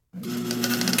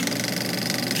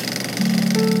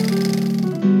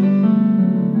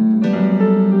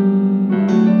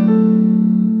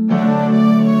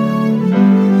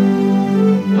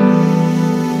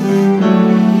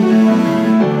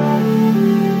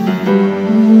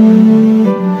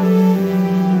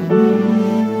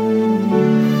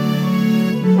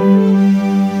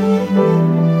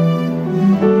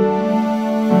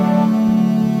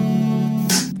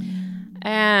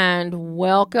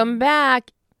Welcome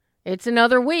back. It's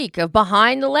another week of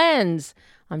Behind the Lens.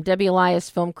 I'm Debbie Elias,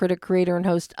 film critic, creator, and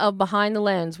host of Behind the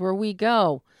Lens, where we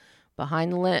go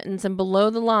behind the lens and below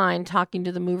the line, talking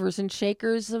to the movers and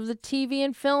shakers of the TV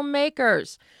and film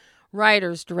makers.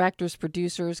 Writers, directors,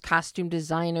 producers, costume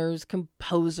designers,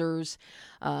 composers,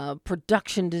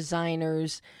 production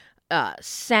designers,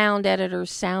 sound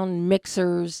editors, sound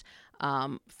mixers,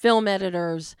 film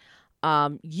editors,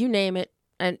 you name it,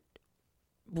 and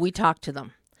we talk to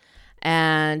them.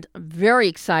 And I'm very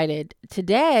excited.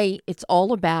 Today, it's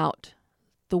all about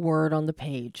the word on the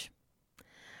page.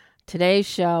 Today's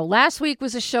show, last week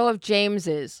was a show of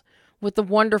James's with the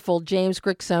wonderful James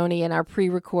Grixoni and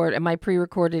my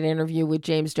pre-recorded interview with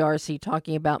James D'Arcy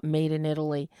talking about Made in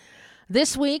Italy.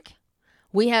 This week,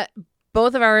 we had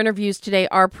both of our interviews today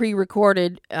are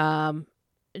pre-recorded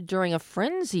during a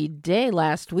frenzied day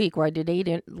last week where I did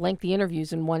 8 lengthy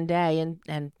interviews in one day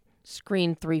and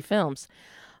screened 3 films.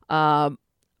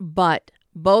 But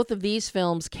both of these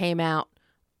films came out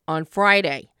on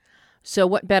Friday. So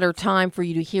what better time for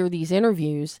you to hear these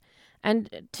interviews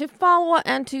and to follow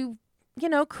and to,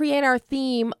 create our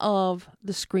theme of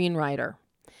the screenwriter.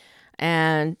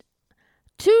 And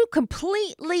 2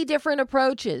 completely different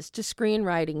approaches to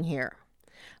screenwriting here.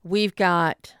 We've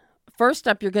got, first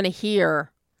up, you're going to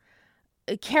hear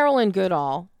Carolyn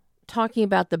Goodall talking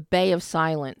about The Bay of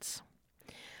Silence.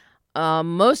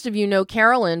 Most of you know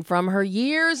Carolyn from her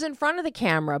years in front of the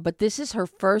camera, but this is her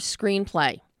first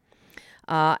screenplay.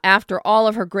 After all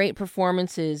of her great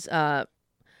performances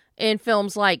in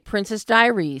films like Princess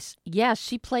Diaries. Yes,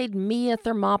 she played Mia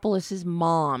Thermopolis'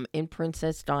 mom in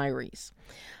Princess Diaries.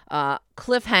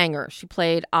 Cliffhanger, she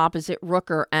played opposite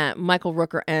Michael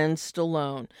Rooker and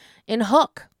Stallone. In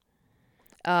Hook,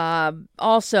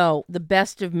 also The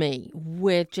Best of Me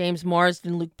with James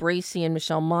Marsden, Luke Bracey, and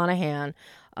Michelle Monaghan.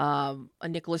 A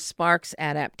Nicholas Sparks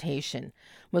adaptation.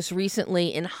 Most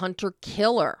recently in Hunter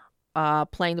Killer,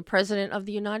 playing the President of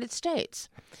the United States,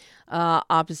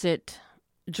 opposite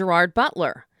Gerard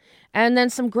Butler. And then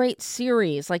some great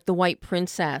series like The White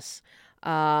Princess,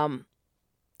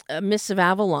 Miss of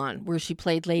Avalon, where she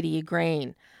played Lady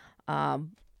Igraine,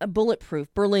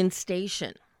 Bulletproof, Berlin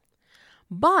Station.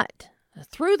 But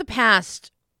through the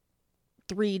past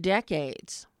 3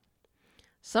 decades,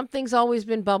 something's always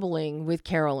been bubbling with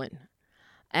Carolyn,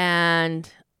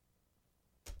 and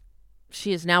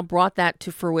she has now brought that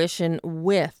to fruition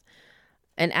with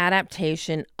an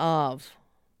adaptation of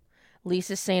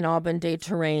Lisa St. Aubin de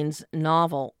Terrain's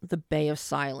novel, The Bay of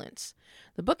Silence.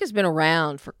 The book has been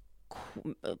around for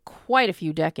quite a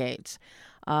few decades,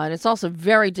 and it's also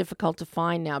very difficult to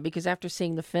find now because after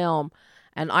seeing the film,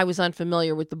 and I was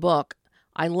unfamiliar with the book,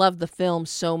 I loved the film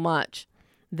so much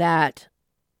that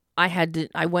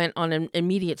I went on an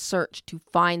immediate search to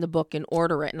find the book and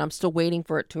order it, and I'm still waiting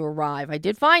for it to arrive. I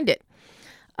did find it.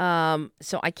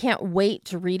 So I can't wait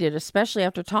to read it, especially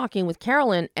after talking with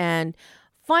Carolyn and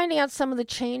finding out some of the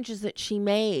changes that she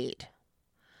made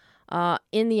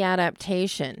in the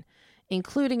adaptation,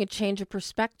 including a change of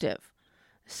perspective.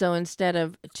 So instead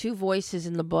of 2 voices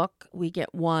in the book, we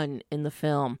get 1 in the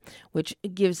film, which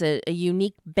gives a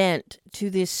unique bent to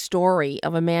this story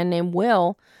of a man named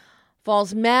Will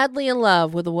falls madly in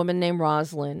love with a woman named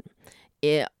Rosalind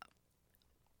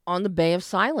on the Bay of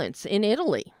Silence in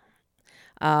Italy.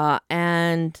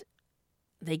 And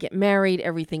they get married.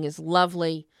 Everything is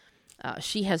lovely.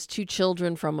 She has 2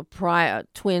 children from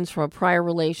twins from a prior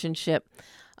relationship.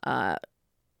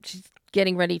 She's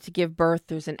getting ready to give birth.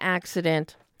 There's an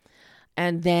accident.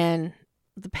 And then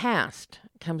the past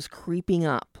comes creeping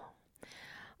up.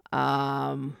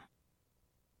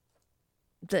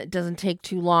 It doesn't take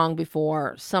too long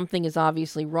before something is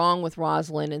obviously wrong with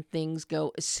Rosalind and things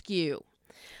go askew.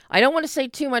 I don't want to say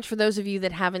too much for those of you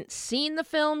that haven't seen the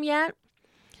film yet,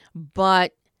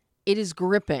 but it is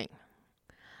gripping.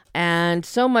 And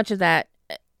so much of that,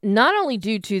 not only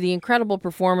due to the incredible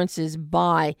performances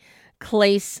by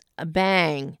Claes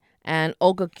Bang and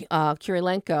Olga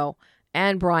Kurylenko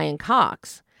and Brian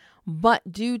Cox,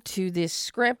 but due to this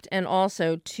script and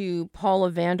also to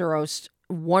Paula Vanderost's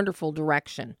wonderful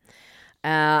direction.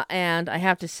 And I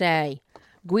have to say,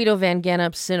 Guido Van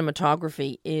Gennep's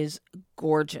cinematography is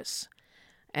gorgeous.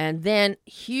 And then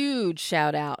huge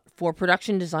shout out for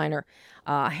production designer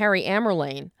Harry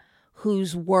Amerlane,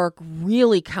 whose work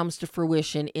really comes to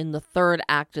fruition in the 3rd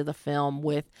act of the film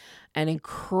with an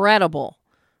incredible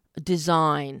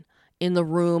design in the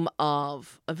room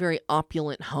of a very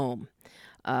opulent home.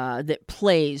 That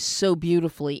plays so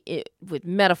beautifully with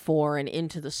metaphor and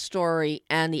into the story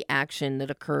and the action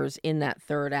that occurs in that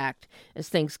 3rd act as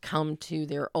things come to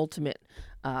their ultimate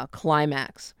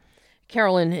climax.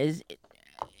 Carolyn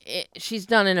she's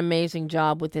done an amazing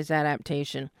job with this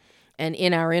adaptation. And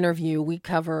in our interview, we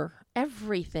cover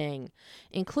everything,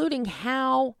 including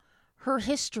how her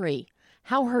history,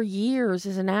 how her years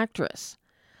as an actress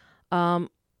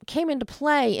came into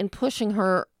play in pushing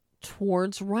her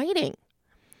towards writing.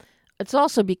 It's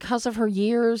also because of her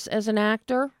years as an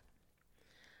actor.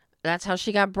 That's how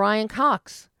she got Brian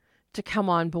Cox to come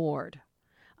on board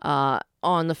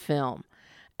on the film.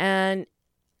 And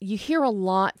you hear a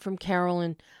lot from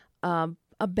Carolyn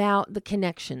about the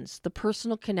connections, the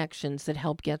personal connections that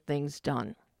help get things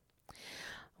done.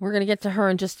 We're going to get to her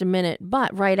in just a minute,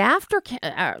 but right after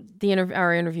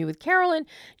our interview with Carolyn,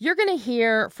 you're going to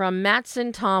hear from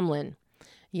Mattson Tomlin.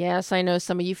 Yes, I know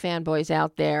some of you fanboys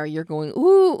out there, you're going,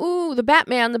 ooh, the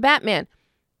Batman.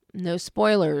 No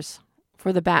spoilers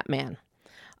for the Batman.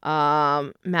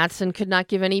 Mattson could not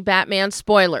give any Batman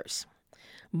spoilers,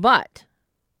 but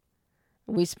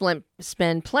we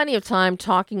spend plenty of time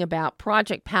talking about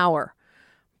Project Power,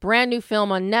 brand new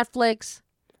film on Netflix,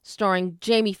 starring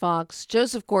Jamie Foxx,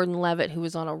 Joseph Gordon-Levitt, who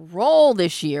is on a roll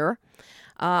this year,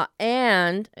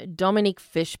 and Dominique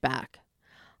Fishback.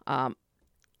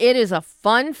 It is a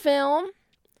fun film.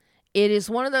 It is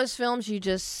one of those films you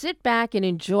just sit back and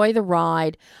enjoy the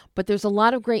ride, but there's a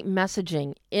lot of great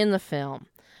messaging in the film.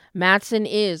 Mattson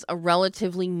is a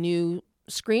relatively new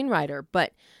screenwriter,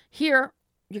 but here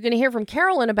you're going to hear from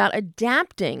Carolyn about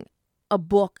adapting a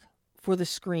book for the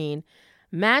screen.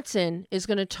 Mattson is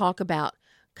going to talk about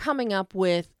coming up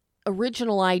with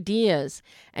original ideas,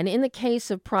 and in the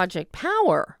case of Project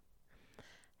Power,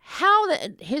 how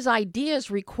his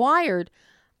ideas required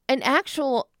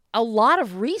a lot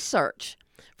of research.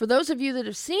 For those of you that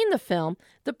have seen the film,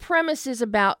 the premise is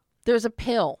about there's a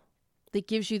pill that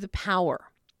gives you the power.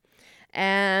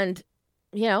 And,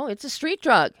 it's a street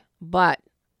drug, but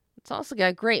it's also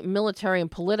got great military and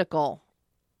political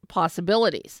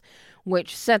possibilities,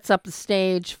 which sets up the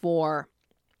stage for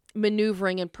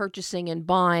maneuvering and purchasing and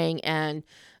buying and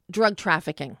drug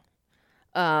trafficking,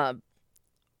 but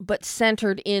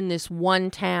centered in this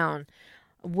one town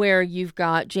where you've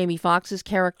got Jamie Foxx's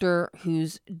character,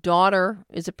 whose daughter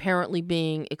is apparently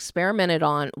being experimented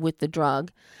on with the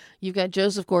drug. You've got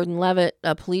Joseph Gordon-Levitt,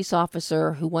 a police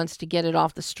officer who wants to get it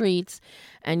off the streets,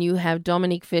 and you have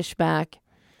Dominique Fishback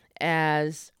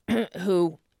as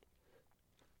who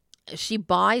she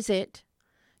buys it.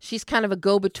 She's kind of a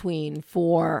go-between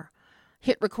for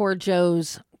Hit Record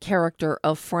Joe's character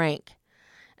of Frank,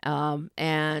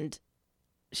 and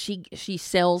she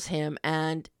sells him,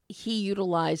 and he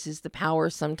utilizes the power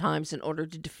sometimes in order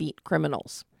to defeat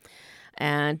criminals.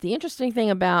 And the interesting thing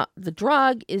about the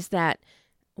drug is that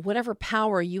whatever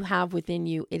power you have within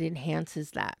you, it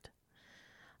enhances that.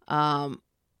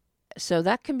 So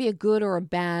that can be a good or a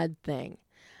bad thing.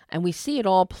 And we see it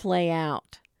all play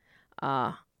out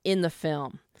in the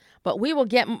film. But we will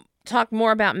talk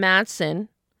more about Mattson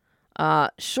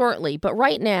shortly. But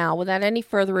right now, without any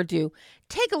further ado,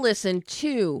 take a listen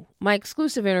to my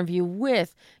exclusive interview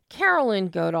with Carolyn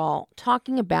Goodall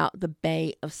talking about the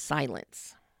Bay of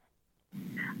Silence.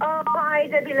 Oh, hi,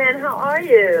 Debbie Lynn. How are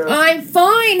you? I'm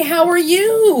fine. How are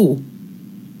you?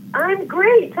 I'm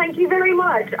great. Thank you very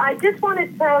much. I just want to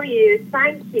tell you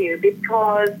thank you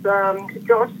because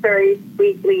Josh very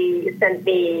sweetly sent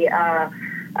me a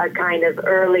kind of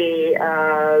early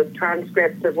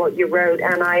transcript of what you wrote,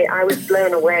 and I was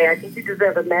blown away. I think you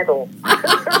deserve a medal.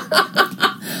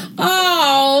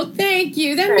 Oh, thank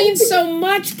you. That means so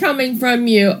much coming from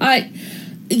you.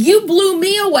 You blew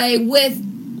me away with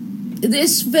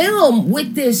this film,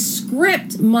 with this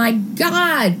script. My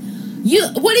God.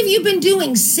 What have you been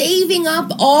doing? Saving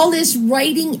up all this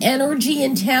writing energy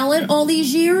and talent all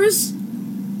these years?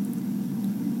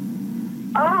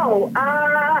 Oh,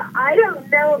 I don't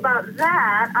know about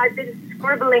that. I've been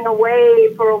scribbling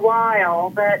away for a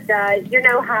while, but you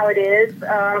know how it is.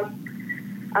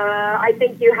 I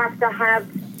think you have to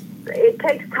it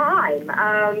takes time.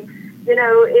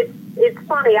 It's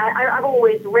funny. I've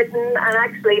always written, and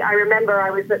actually I remember I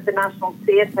was at the National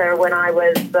Theatre when I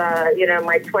was, in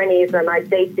my 20s, and I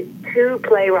dated two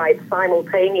playwrights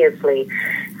simultaneously.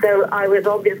 So I was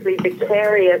obviously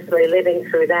vicariously living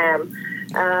through them,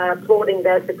 applauding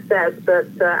their success, but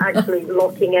actually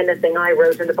locking anything I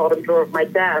wrote in the bottom drawer of my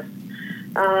desk.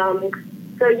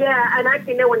 So, yeah, and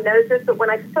actually no one knows this, but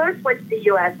when I first went to the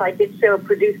U.S., I did show a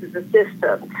producer's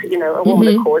assistant, a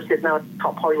woman, of course, who's now a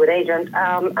top Hollywood agent,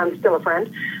 and still a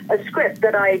friend, a script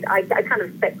that I kind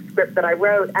of spec script that I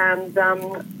wrote, and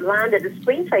landed a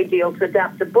screenplay deal to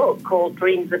adapt a book called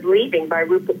Dreams of Leaving by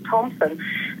Rupert Thompson.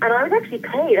 And I was actually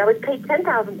paid. I was paid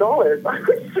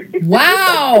 $10,000.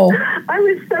 Wow! I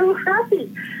was so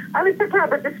happy. I was so proud.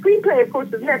 But the screenplay, of course,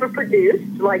 was never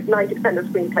produced, like 90% of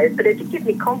screenplays, but it did give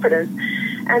me confidence.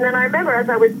 And then I remember as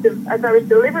I was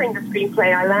delivering the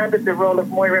screenplay, I landed the role of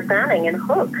Moira Banning in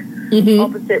Hook,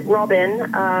 opposite Robin,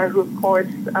 who, of course,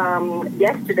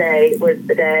 yesterday was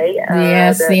the day.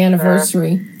 Yes, the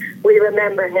anniversary. We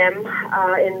remember him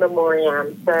in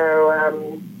memoriam. So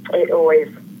it always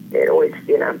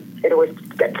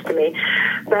gets to me.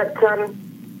 But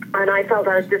and I felt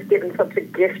I was just given such a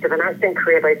gift of an acting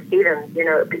career by Stephen. You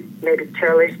know, it'd be maybe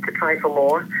churlish to try for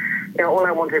more. You know, all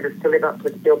I wanted was to live up to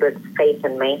Spielberg's faith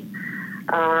in me.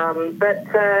 But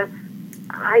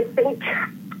I think,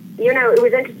 you know, it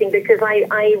was interesting because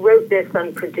I wrote this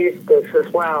and produced this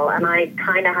as well, and I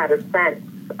kind of had a sense.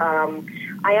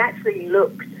 I actually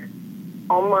looked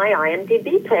on my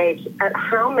IMDb page at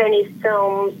how many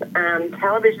films and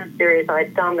television series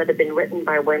I'd done that had been written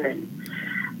by women.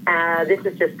 This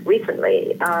is just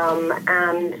recently.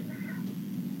 And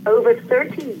over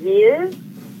 30 years,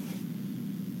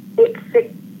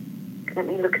 let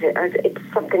me look at it. It's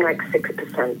something like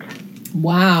 6%.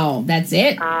 Wow, that's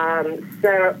it?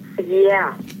 So,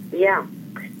 yeah.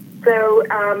 So,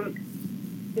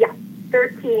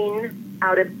 13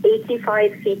 out of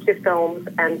 85 feature films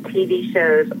and TV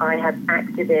shows I have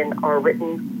acted in are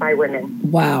written by women.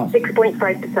 Wow.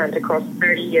 6.5% across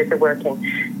 30 years of working.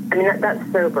 I mean,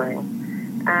 that's sobering.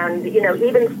 And, you know,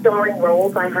 even starring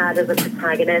roles I had as a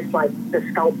protagonist, like The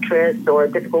Sculptress or A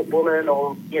Difficult Woman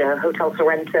or, you know, Hotel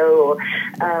Sorrento or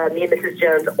Me and Mrs.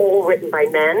 Jones, all written by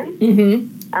men.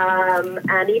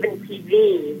 And even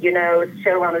TV, you know,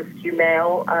 showrunners skew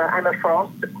male. Emma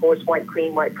Frost, of course, White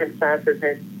Queen, White Princess is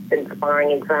an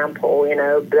inspiring example, you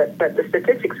know, but the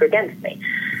statistics were against me.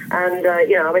 And,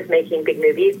 you know, I was making big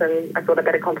movies, and I thought I'd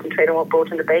better concentrate on what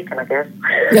brought in the bacon, I guess.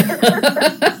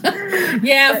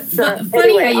 Yeah, but,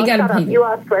 funny anyway, how you got to pick. You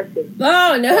ask questions.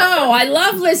 Oh, no, I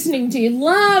love listening to you.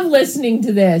 Love listening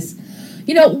to this.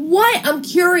 You know, what, I'm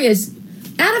curious,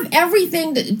 out of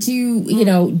everything to you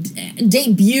know,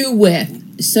 debut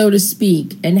with, so to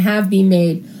speak, and have be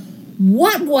made,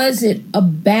 what was it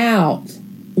about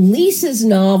Lisa's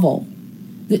novel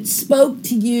that spoke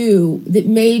to you, that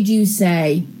made you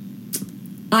say,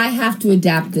 I have to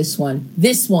adapt this I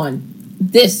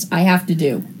have to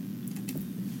do?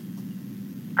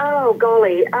 Oh,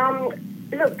 golly.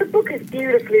 Look, the book is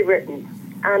beautifully written,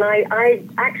 and I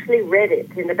actually read it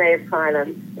in the Bay of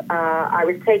Silence. I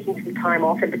was taking some time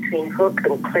off in between Hook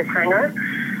and Cliffhanger.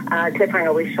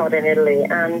 Cliffhanger we shot in Italy,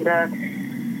 and,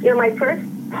 you know, my first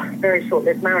very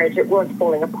short-lived marriage, it was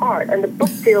falling apart, and the book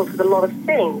deals with a lot of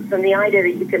things, and the idea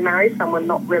that you can marry someone,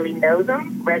 not really know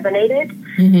them, resonated.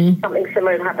 Something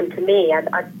similar had happened to me.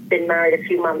 I'd been married a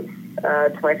few months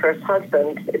to my first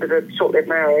husband. It was a short-lived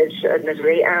marriage,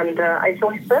 admittedly, and I saw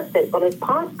his birth date on his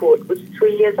passport was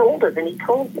 3 years older than he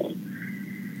told me.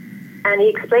 And he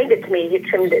explained it to me. He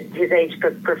trimmed it his age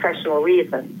for professional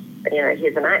reasons. You know,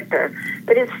 he's an actor.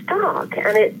 But it stuck,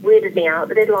 and it weirded me out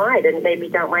that it lied and made me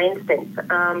doubt my instincts.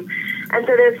 And so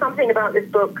there's something about this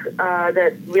book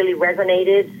that really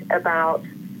resonated about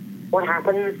what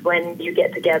happens when you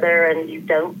get together and you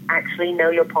don't actually know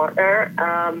your partner.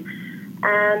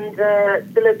 And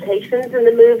the locations in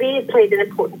the movie played an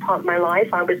important part of my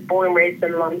life. I was born and raised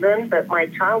in London, but my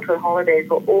childhood holidays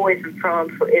were always in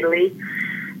France or Italy.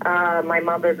 My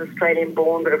mother's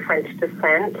Australian-born but of French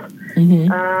descent.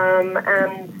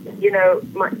 And, you know,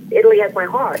 Italy has my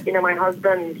heart. You know, my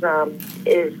husband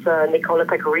is Nicola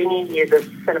Pecorini. He is a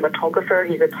cinematographer.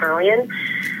 He's Italian.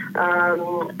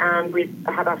 And we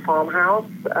have a farmhouse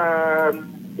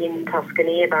in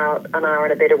Tuscany, about an hour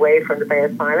and a bit away from the Bay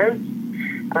of Silence.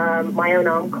 My own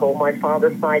uncle, my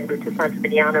father's side, moved to San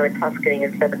Gimignano in Tuscany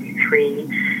in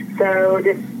 73. So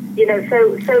this, you know,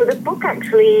 so the book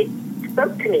actually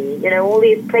spoke to me. You know, all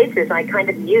these places, I kind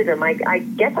of knew them. I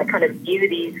guess I kind of knew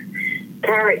these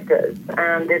characters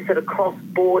and this sort of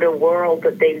cross-border world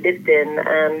that they lived in,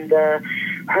 and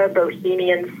her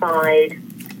bohemian side,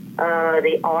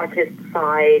 the artist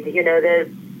side. You know, there's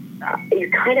you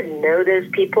kind of know those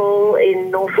people in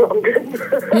North London.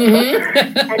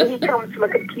 And he comes from a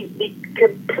completely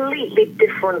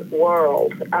different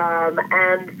world.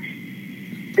 And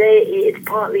it's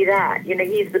partly that. You know,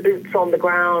 he's the boots on the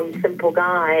ground, simple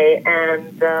guy,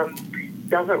 and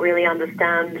doesn't really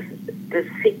understand the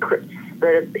secrets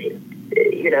that are,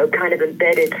 you know, kind of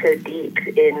embedded so deep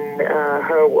in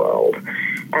her world.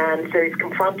 And so he's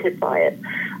confronted by it.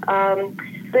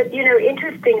 But, you know,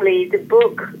 interestingly, the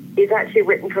book is actually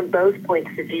written from both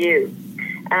points of view.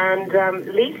 And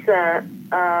Lisa,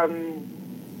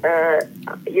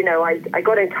 you know, I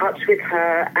got in touch with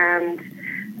her, and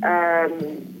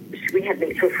we had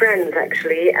mutual friends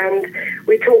actually, and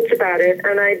we talked about it,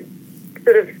 and I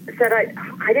sort of said, I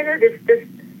don't know, this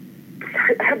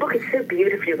her book is so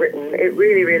beautifully written. It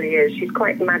really, really is. She's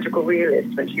quite a magical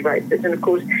realist when she writes it. And, of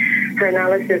course, her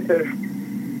analysis of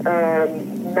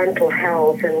mental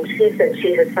health, and she said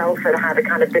she herself had a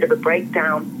kind of bit of a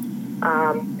breakdown,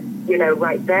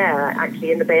 right there,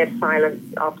 actually, in the Bay of Silence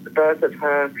after the birth of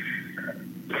her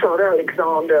son,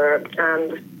 Alexander.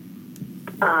 And,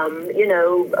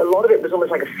 a lot of it was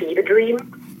almost like a fever dream.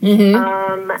 Mm-hmm.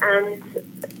 And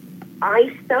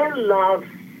I so love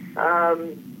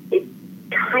it.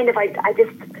 Kind of, I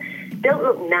just, Don't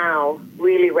Look Now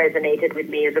really resonated with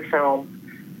me as a film,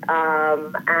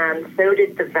 and so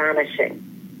did The Vanishing.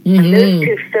 Mm-hmm. And those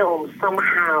two films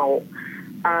somehow,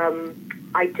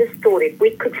 I just thought if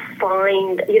we could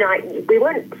find, we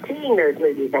weren't seeing those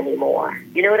movies anymore.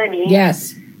 You know what I mean?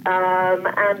 Yes. And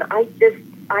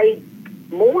I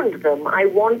mourned them. I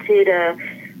wanted a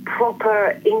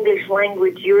proper English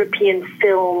language European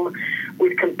film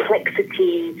with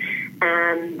complexity,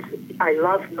 and I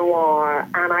love noir,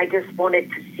 and I just wanted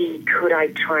to see, could I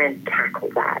try and tackle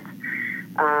that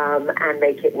and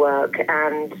make it work?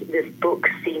 And this book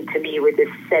seemed to me with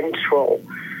this central,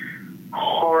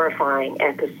 horrifying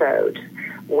episode,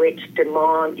 which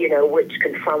which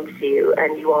confronts you,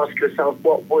 and you ask yourself,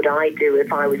 what would I do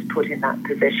if I was put in that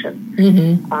position?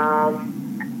 Mm-hmm.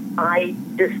 I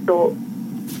just thought,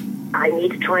 I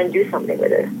need to try and do something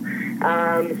with it.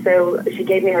 So she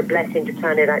gave me her blessing to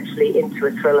turn it actually into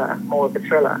a thriller, more of a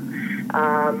thriller,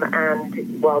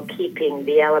 and while keeping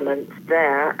the elements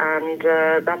there, and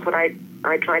that's what I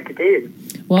tried to do.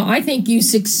 Well, I think you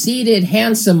succeeded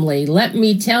handsomely. Let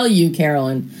me tell you,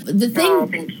 Carolyn. The thing, oh,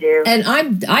 thank you. And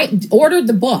I ordered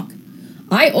the book.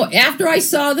 After I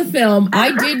saw the film,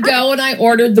 I did go and I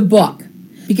ordered the book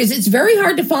because it's very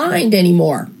hard to find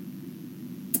anymore.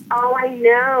 Oh, I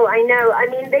know. I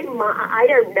mean, I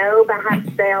don't know. Perhaps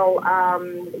they'll,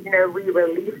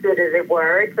 re-release it, as it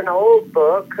were. It's an old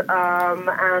book,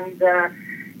 and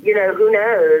who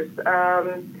knows?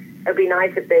 It'd be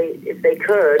nice if they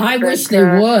could. I wish they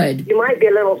would. You might be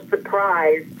a little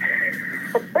surprised,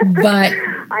 but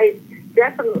I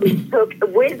definitely took,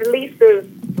 with Lisa's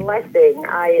blessing,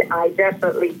 I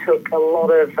definitely took a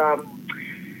lot of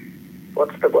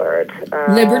what's the word?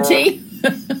 Liberty.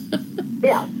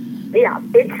 Yeah.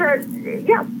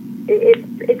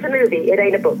 It's a movie. It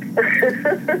ain't a book.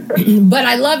 But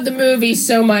I love the movie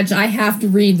so much, I have to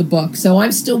read the book. So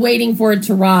I'm still waiting for it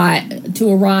to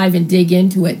arrive and dig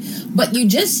into it. But you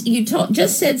just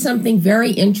said something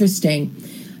very interesting,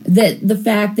 that the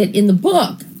fact that in the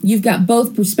book you've got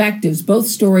both perspectives, both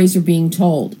stories are being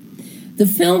told. The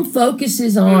film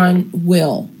focuses on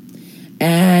Will,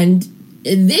 and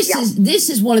this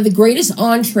is one of the greatest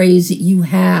entrees that you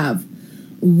have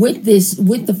with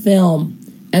the film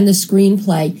and the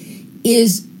screenplay,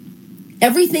 is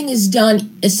everything is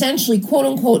done essentially, quote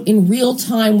unquote, in real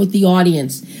time with the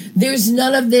audience. There's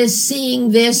none of this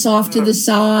seeing this off to the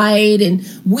side and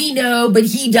we know, but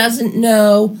he doesn't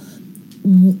know.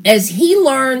 As he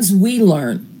learns, we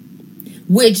learn,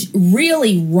 which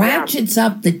really ratchets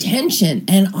up the tension.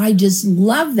 And I just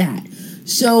love that.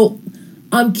 So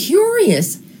I'm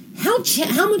curious, how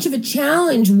much of a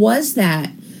challenge was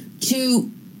that to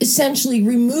essentially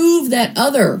remove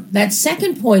that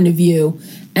second point of view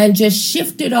and just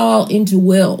shift it all into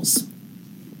Will's?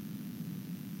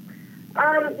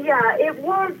 It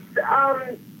was.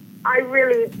 I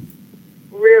really,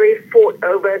 really fought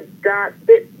over that.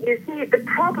 But you see, the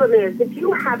problem is if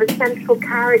you have a central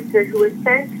character who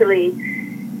essentially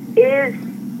is,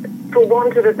 for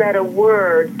want of a better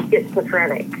word,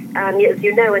 schizophrenic, and as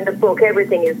you know in the book,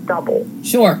 everything is double.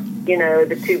 Sure.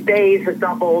 The two bays are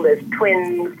double, there's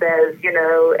twins, there's,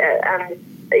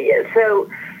 so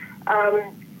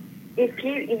if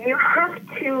you have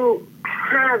to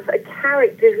have a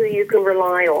character who you can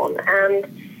rely on, and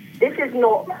this was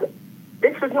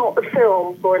not the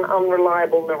film for an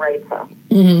unreliable narrator,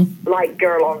 like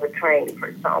Girl on the Train, for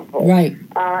example. Right.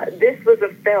 This was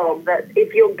a film that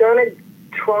if you're going to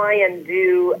try and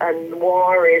do a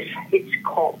noirish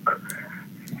Hitchcock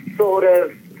sort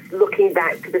of looking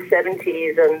back to the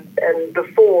 70s and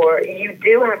before, you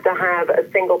do have to have a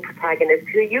single protagonist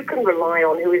who you can rely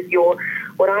on, who is your,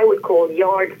 what I would call,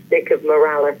 yardstick of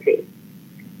morality.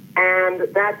 And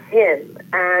that's him.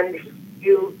 And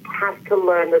you have to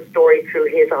learn the story through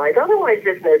his eyes. Otherwise,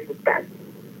 there's no suspense.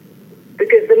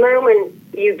 Because the moment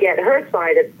you get her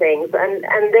side of things, and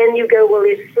then you go, well,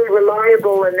 is she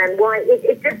reliable? And then why?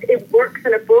 It works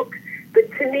in a book. But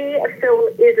to me, a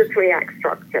film is a 3-act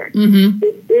structure. Mm-hmm.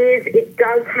 It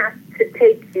does have to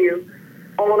take you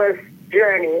on a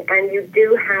journey, and you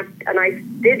do have, and I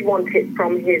did want it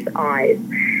from his eyes.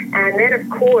 And then, of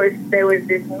course, there was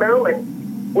this moment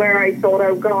where I thought,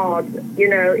 oh God,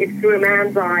 it's through a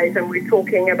man's eyes, and we're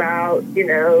talking about,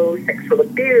 sexual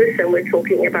abuse, and we're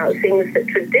talking about things that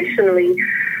traditionally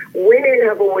women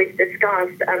have always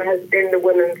discussed and has been the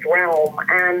women's realm.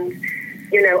 And,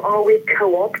 are we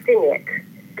co-opting it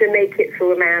to make it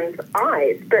through a man's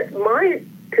eyes? But my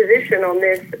position on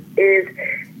this is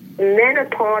men are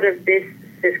part of this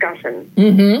discussion.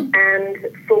 Mm-hmm. And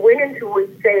for women to always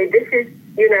say, this is,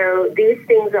 these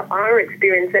things are our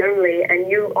experience only, and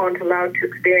you aren't allowed to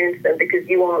experience them because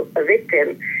you are a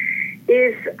victim,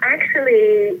 is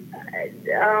actually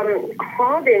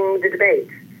halving the debate.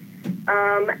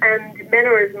 And men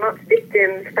are as much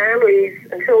victims, families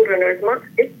and children are as much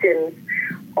victims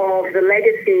of the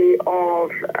legacy of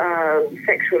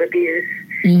sexual abuse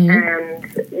and,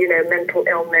 mental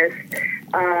illness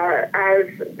as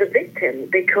the victim,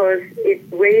 because it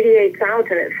radiates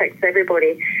out and it affects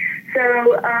everybody.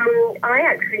 So I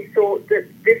actually thought that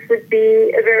this would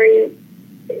be a very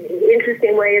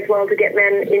interesting way as well to get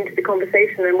men into the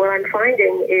conversation. And what I'm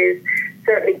finding is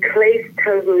certainly Clace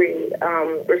totally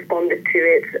responded to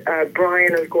it.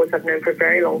 Brian, of course, I've known for a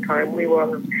very long time. We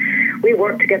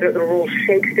worked together at the Royal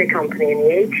Shakespeare Company in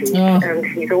the 80s, and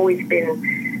he's always been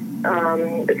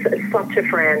such a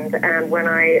friend. And when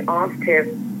I asked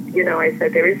him, I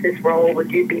said, there is this role,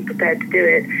 would you be prepared to do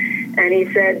it? And he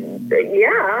said,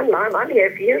 yeah, I'm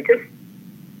here for you. Just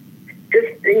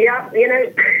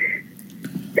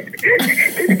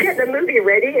just get the movie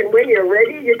ready, and when you're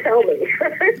ready, you tell me.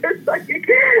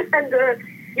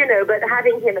 But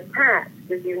having him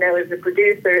attached, as you know, as a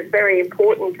producer, it's very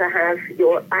important to have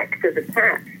your actors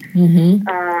attached, and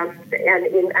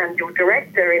your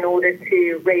director in order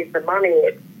to raise the money.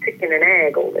 It's chicken and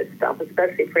egg, all this stuff,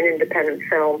 especially for an independent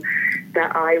film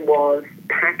that I was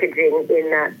packaging in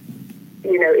that,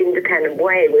 independent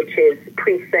way, which is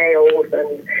pre-sales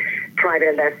and private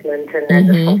investment, and then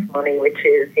the soft money, which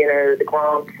is, the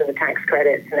grants and the tax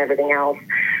credits and everything else,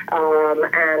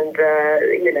 and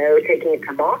taking it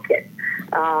to market.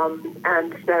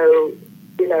 And so,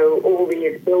 all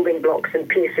these building blocks and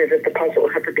pieces of the puzzle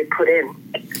have to be put in.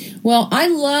 Well, I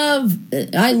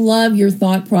love your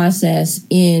thought process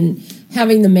in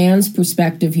having the man's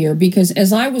perspective here, because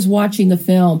as I was watching the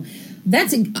film,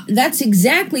 that's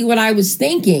exactly what I was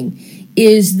thinking,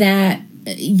 is that,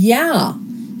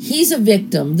 he's a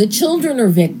victim. The children are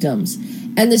victims.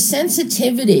 And the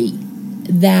sensitivity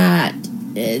that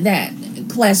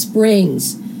Clace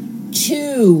brings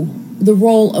to the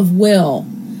role of Will,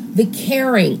 the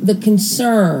caring, the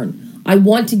concern, I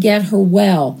want to get her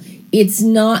well. It's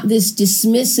not this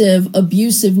dismissive,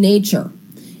 abusive nature.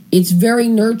 It's very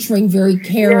nurturing, very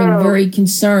caring, very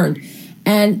concerned.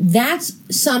 And that's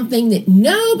something that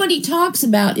nobody talks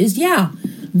about is,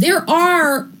 there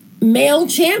are male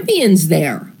champions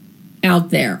out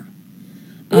there.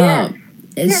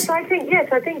 Yes, I think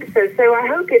so. So I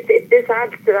hope this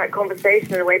adds to that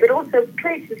conversation in a way, but also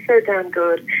Clace is so damn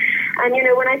good. And,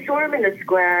 when I saw him in the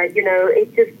square, he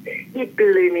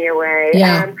blew me away.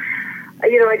 Yeah. And,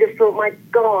 I just thought, my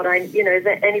God, is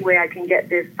there any way I can get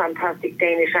this fantastic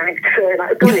Danish actor? And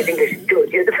I God, his English is good.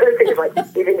 The first thing is like,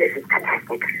 his English is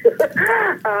fantastic.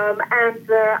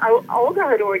 Olga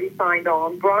had already signed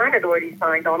on. Brian had already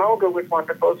signed on. Olga was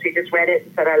wonderful. She just read it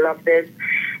and said, I love this.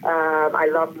 I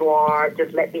love noir.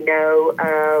 Just let me know.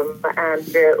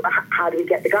 How do we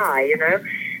get the guy,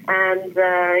 And,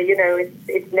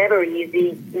 it's never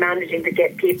easy managing to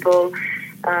get people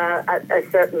at a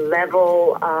certain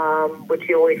level, which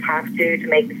you always have to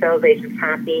make the sales agents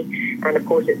happy. And, of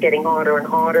course, it's getting harder and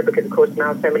harder because, of course,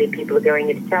 now so many people are going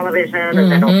into television and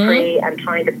they're not free, and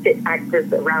trying to fit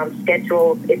actors around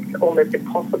schedules, it's almost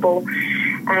impossible.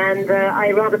 And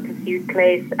I rather pursued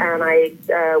Clace, and I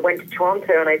went to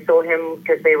Toronto and I saw him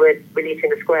because they were releasing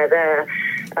The Square there.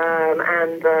 I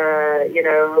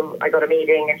got a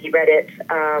meeting and he read it,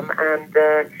 and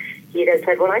he then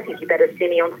said, well, I think you better see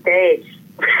me on stage.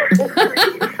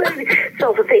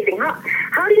 Self-effacing.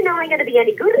 How do you know I'm going to be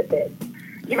any good at this?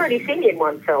 You've only seen me in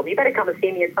one film. You better come and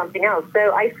see me in something else.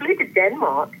 So I flew to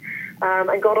Denmark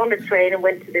and got on the train and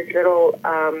went to this little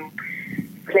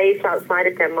place outside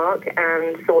of Denmark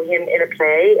and saw him in a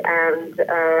play. And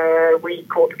we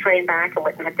caught the train back and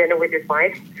went and had dinner with his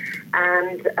wife.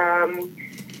 And,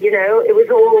 it was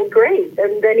all great.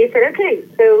 And then he said, okay,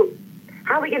 so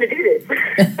how are we going to do this?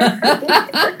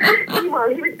 Meanwhile,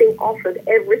 he was being offered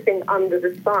everything under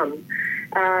the sun.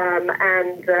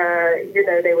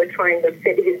 They were trying to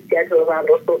fit his schedule around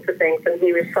all sorts of things, and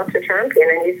he was such a champion.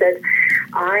 And he said,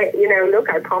 look,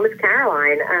 I promised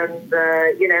Caroline, and,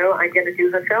 I'm going to do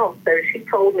the film. So she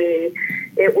told me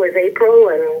it was April,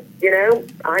 and,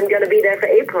 I'm going to be there for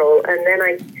April. And then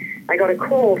I got a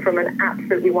call from an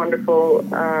absolutely wonderful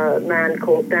man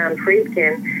called Dan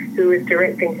Friedkin, who was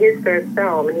directing his first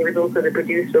film, and he was also the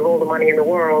producer of All the Money in the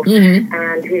World. Mm-hmm.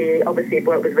 And he obviously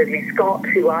worked with Ridley Scott,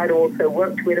 who I'd also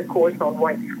worked with, of course, on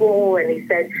White Squall, and he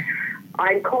said,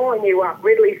 I'm calling you up.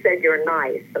 Ridley said you're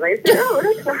nice. And I said, oh,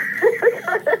 that's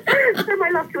nice. So my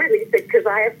love to Ridley said, because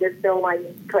I have this film I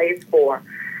need place for.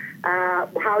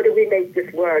 How do we make this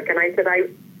work? And I said,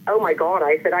 oh my God,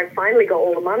 I said, I finally got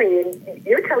all the money, and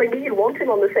you're telling me you want him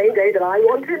on the same day that I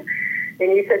want him?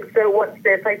 And he said, so what's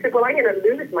this? I said, well, I'm going to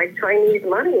lose my Chinese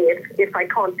money if I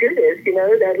can't do this.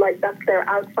 They're like, that's their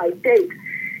outside date.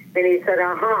 And he said,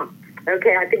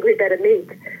 okay, I think we better meet.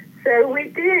 So we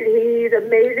did. He's an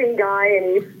amazing guy,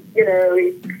 and he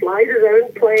flies his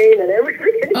own plane and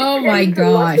everything. Oh my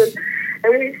gosh.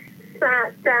 And we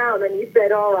sat down, and he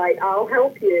said, all right, I'll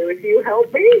help you if you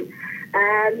help me.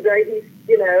 And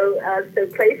so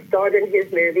Place starred in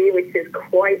his movie, which is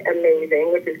quite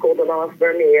amazing, which is called The Last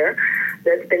Vermeer,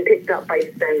 that's been picked up by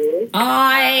Sony.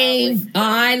 I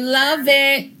love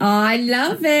it. I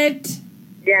love it.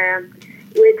 Yeah.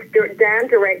 Which Dan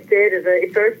directed as a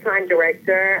first-time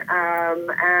director, and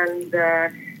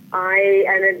then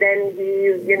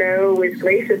he, was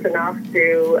gracious enough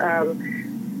to,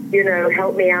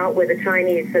 help me out with The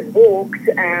Chinese Had Walked,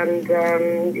 and,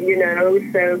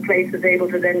 so Place was able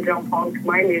to then jump onto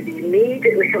my movie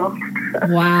immediately after.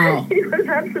 Wow. He was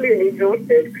absolutely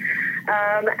exhausted.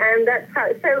 And that's how,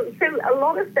 so a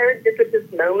lot of serendipitous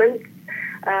moments.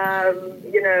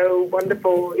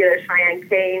 Wonderful, Cheyenne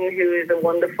Kane, who is a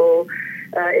wonderful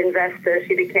investor.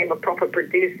 She became a proper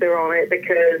producer on it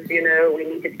because, we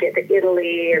needed to get to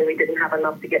Italy, and we didn't have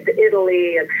enough to get to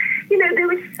Italy. And, there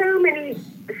were so many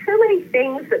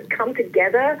things that come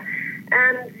together.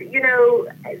 And,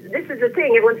 this is the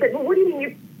thing. Everyone said, well, what do you mean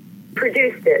you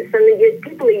produced this? And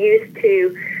people are used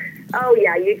to, oh,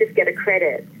 yeah, you just get a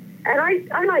credit. And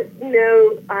I'm like,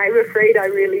 no, I'm afraid I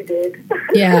really did.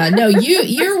 Yeah, no,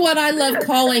 you're what I love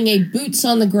calling a boots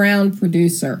on the ground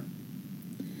producer.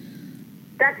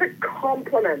 That's a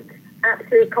compliment,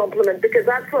 absolute compliment, because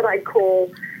that's what I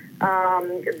call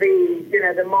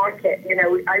the market.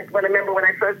 I remember when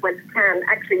I first went to Cannes,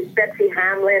 actually Betsy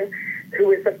Hamlin, who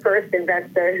was the first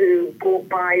investor who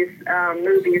buys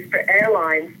movies for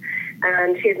airlines,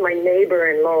 and she's my neighbor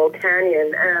in Laurel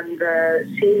Canyon, and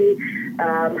she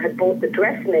had bought The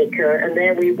Dressmaker, and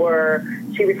there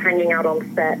she was hanging out on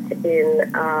set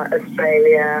in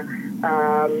Australia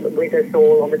with us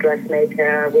all on The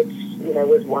Dressmaker, which,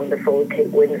 was wonderful. Kate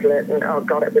Winslet, and oh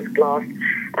God, it was glass.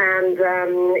 And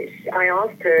I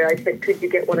asked her, I said, could you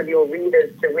get one of your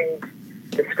readers to read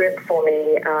the script for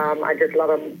me? I just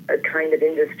love a kind of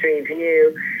industry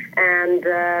view. And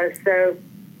so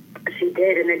she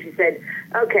did, and then she said,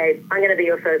 okay, I'm going to be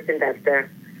your first investor.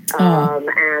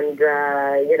 And,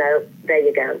 there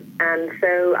you go. And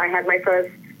so I had my first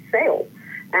sale.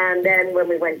 And then when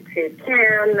we went to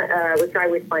Cannes, which I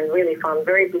would find really fun,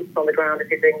 very boots on the ground if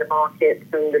you're doing the markets,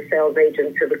 and the sales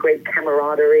agents have a great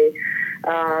camaraderie.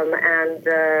 And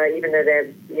even though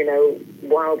they're,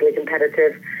 wildly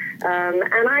competitive.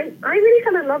 And I really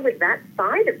fell in love with that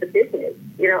side of the business.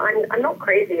 I'm not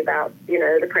crazy about,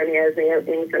 the premieres and the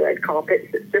openings and red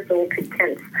carpets. It's just all too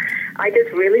tense. I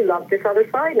just really loved this other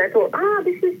side, and I thought,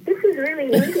 this is really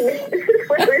this is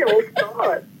where it all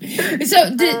starts.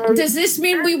 So does this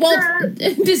mean we won't?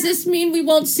 Does this mean we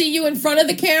won't see you in front of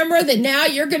the camera? That now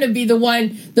you're going to be the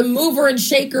mover and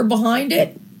shaker behind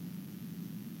it?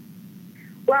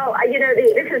 Well,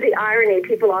 this is the irony.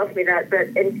 People ask me that, but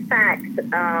in fact,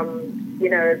 I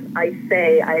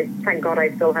thank God I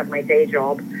still have my day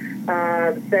job.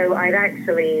 So I've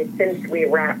actually, since we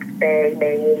wrapped Bay,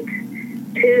 made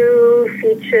 2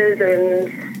 features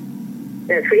and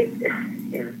 2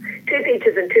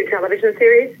 features and 2 television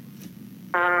series,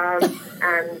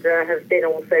 and have been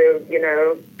also,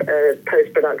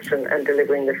 post-production and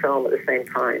delivering the film at the same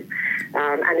time.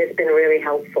 And it's been really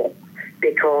helpful.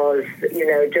 Because,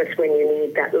 just when you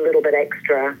need that little bit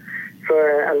extra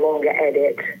for a longer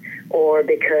edit, or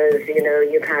because,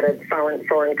 you've had a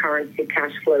foreign currency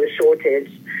cash flow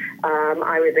shortage,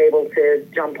 I was able to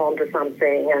jump onto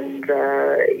something and,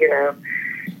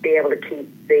 be able to keep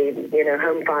the,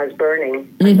 home fires burning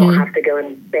and not have to go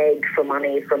and beg for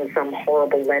money from some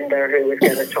horrible lender who was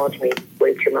going to charge me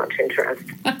way too much interest.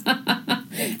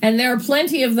 And there are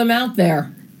plenty of them out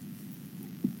there.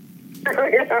 Oh,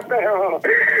 yeah, they are.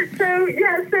 So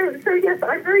yes,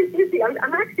 I'm very busy.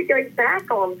 I'm actually going back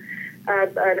on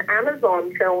an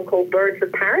Amazon film called Birds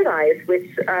of Paradise, which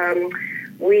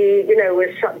was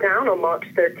shut down on March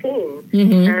 13th.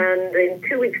 And in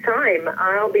 2 weeks' time,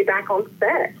 I'll be back on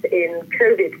set in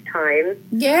COVID times.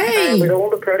 Yay! With all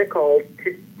the protocols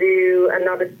to do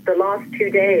the last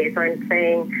 2 days, I'm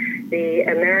playing the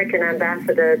American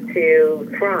ambassador to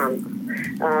France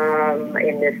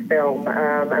in this film.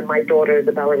 And my daughter is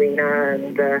a ballerina.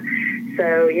 And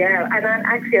and I'm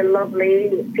actually a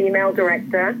lovely female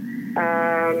director,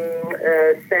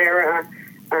 Sarah.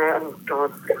 Oh,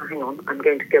 God, hang on. I'm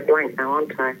going to go blank now,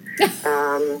 aren't I?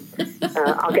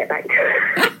 I'll get back to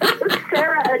it.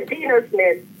 Sarah Adina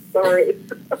Smith. Sorry.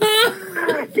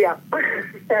 Yeah,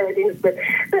 Sarah Adina Smith.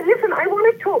 But listen, I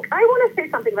want to say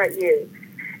something about you.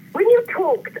 When you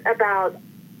talked about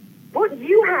what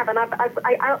you have, and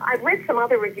I've read some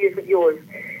other reviews of yours,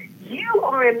 you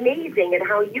are amazing at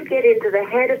how you get into the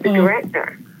head of the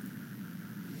director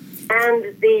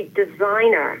and the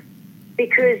designer,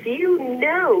 because you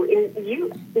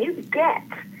get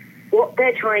what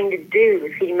they're trying to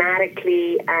do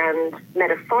thematically and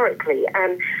metaphorically.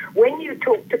 And when you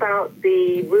talked about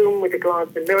the room with the glass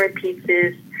and mirror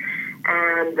pieces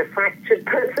and the fractured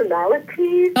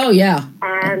personalities,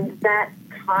 and that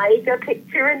tiger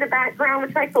picture in the background,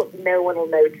 which I thought no one will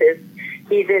notice.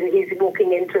 He's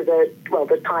walking into the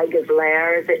tiger's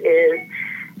lair, as it is,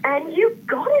 and you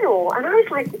got it all. And I was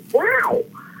like, wow.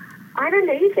 I'm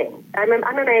amazing. I'm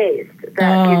amazed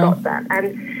that you got that.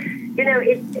 And,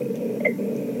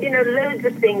 loads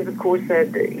of things, of course,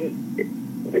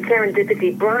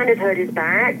 serendipity. Brian had hurt his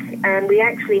back, and we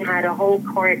actually had a whole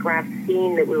choreographed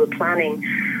scene that we were planning,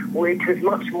 which was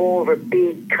much more of a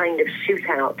big kind of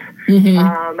shootout.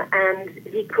 And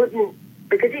he couldn't,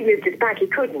 because he moved his back, he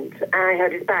couldn't. I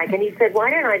hurt his back. And he said, why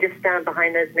don't I just stand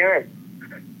behind those mirrors?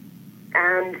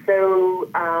 And so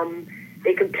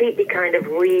they completely kind of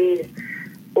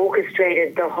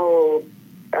re-orchestrated the whole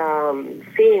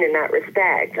scene in that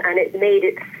respect. And it made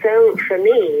it so, for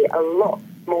me, a lot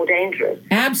more dangerous.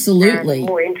 Absolutely. And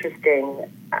more interesting.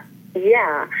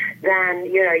 Than,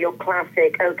 your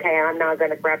classic, okay, I'm now going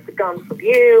to grab the gun from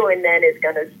you, and then it's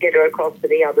going to skitter across to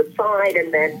the other side,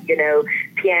 and then,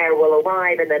 Pierre will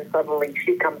arrive, and then suddenly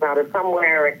she comes out of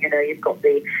somewhere, and, you've got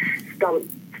the stunt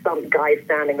guy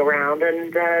standing around.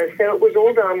 And so it was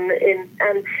all done and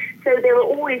so there were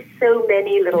always so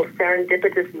many little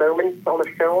serendipitous moments on a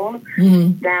film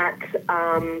that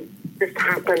just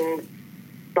happen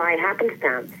by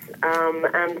happenstance.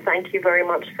 And thank you very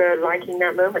much for liking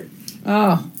that moment.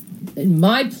 Oh,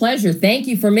 my pleasure. Thank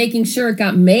you for making sure it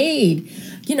got made.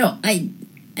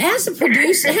 As a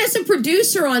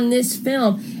producer on this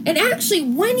film, and actually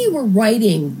when you were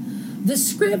writing the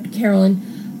script, Carolyn,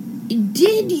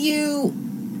 did you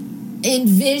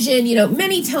envision,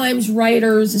 many times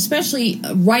writers, especially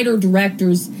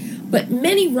writer-directors, but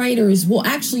many writers will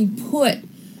actually put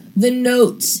the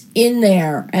notes in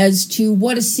there as to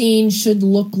what a scene should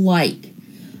look like.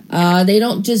 They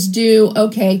don't just do,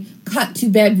 okay, cut to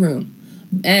bedroom.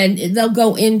 And they'll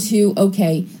go into,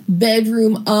 okay,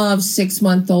 bedroom of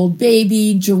 6-month-old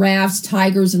baby, giraffes,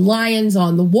 tigers, and lions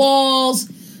on the walls,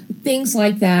 things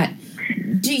like that.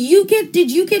 Did you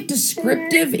get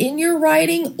descriptive in your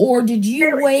writing, or did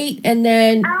you wait and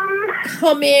then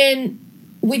come in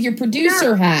with your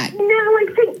producer hat? No, I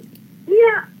think,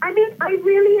 I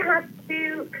really had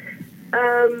to,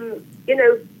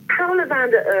 Paula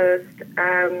van der Oest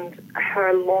and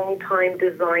her longtime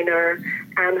designer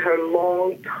and her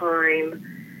longtime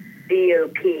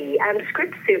DOP and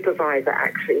script supervisor,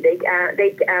 actually, they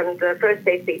first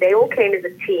they all came as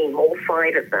a team, all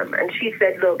 5 of them. And she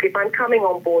said, look, if I'm coming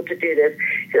on board to do this,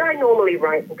 I normally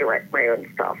write and direct my own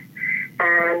stuff.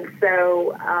 And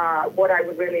so what I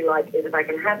would really like is if I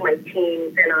can have my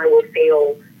team, then I will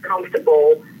feel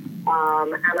comfortable.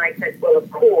 And I said, well,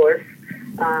 of course.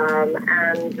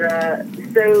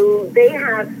 So they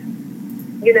have,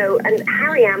 and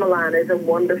Harry Amelan is a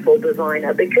wonderful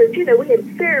designer because, we had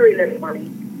very little money.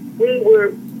 We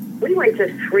went to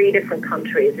 3 different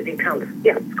countries, if you count.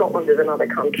 Scotland is another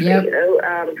country, Yep.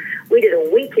 We did a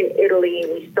week in Italy.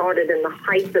 We started in the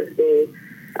height of the,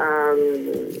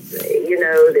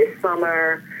 this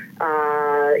summer.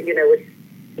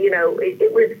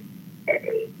 It was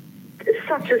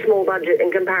such a small budget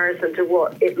in comparison to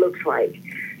what it looks like.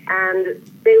 And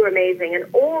they were amazing. And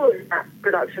all of that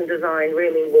production design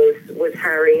really was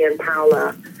Harry and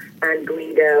Paula and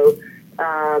Guido,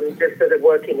 just sort of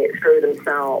working it through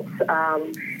themselves.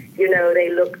 They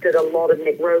looked at a lot of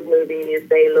Nick Rogue movies.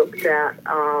 They looked at,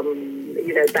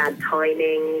 Bad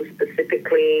Timing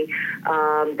specifically.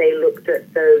 They looked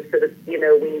at those sort of, we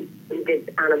did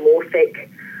anamorphic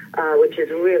which is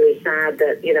really sad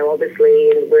that,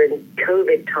 obviously we're in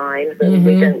COVID times and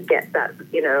we don't get that,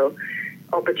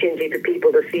 opportunity for people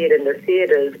to see it in the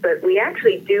theaters. But we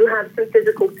actually do have some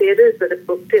physical theaters that have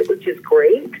booked it, which is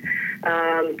great.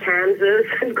 Kansas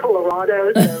and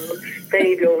Colorado. So if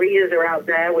any of your readers are out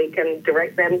there, we can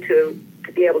direct them to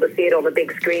be able to see it on the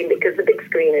big screen, because the big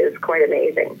screen is quite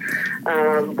amazing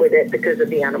with it because of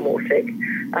the anamorphic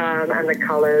and the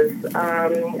colors.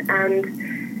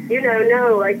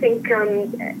 I think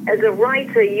as a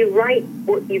writer, you write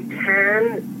what you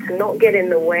can to not get in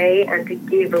the way and to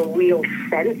give a real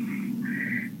sense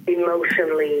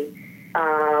emotionally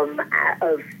of,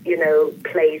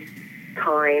 place,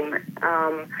 time.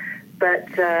 But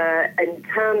in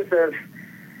terms of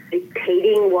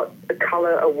dictating what the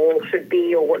color a wall should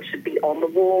be or what should be on the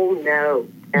wall, no,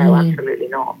 absolutely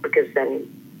not, because then,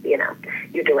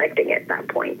 you're directing it at that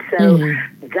point. So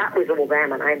that was all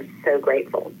them, and I'm so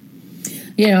grateful.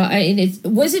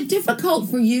 Was it difficult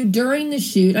for you during the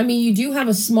shoot? I mean, you do have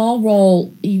a small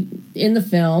role in the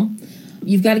film.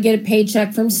 You've got to get a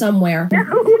paycheck from somewhere. No,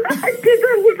 I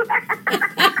didn't.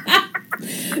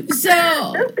 So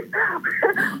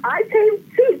I came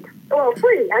cheap. Well,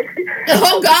 free.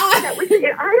 Oh, God.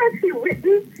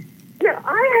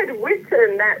 I had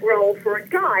written that role for a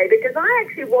guy because I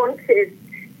actually wanted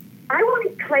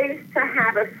Claes to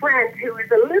have a friend who was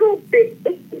a little bit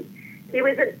icky. He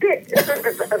was a bit of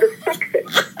a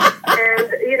sexist. And,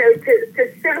 to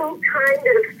show kind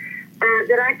of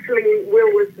that actually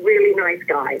Will was a really nice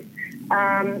guy.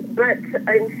 But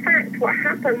in fact, what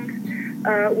happened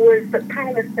was that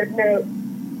Paula said, no,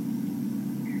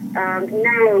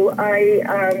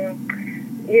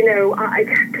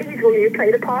 please will you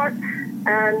play the part?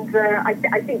 And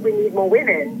I think we need more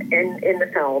women in the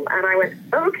film. And I went,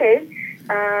 okay.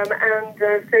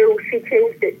 So she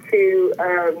changed it to,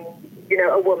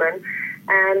 a woman.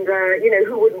 And,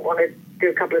 who wouldn't want to do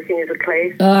a couple of scenes with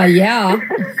Clay? Yeah.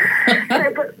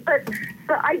 But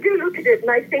I do look at it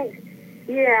and I think,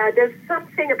 yeah, there's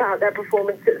something about that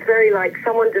performance that's very like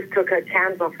someone just took her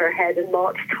cans off her head and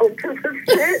marched onto the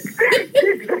set,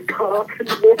 did the part and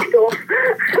walked off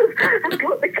and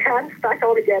put the cans back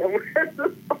on again. And was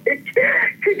like,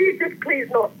 could you just please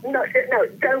don't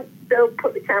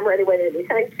put the camera anywhere near me.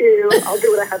 Thank you. I'll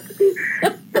do what I have to do.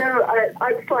 So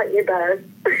I'm slightly embarrassed.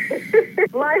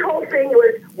 My whole thing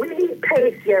was, we need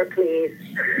pace here, please.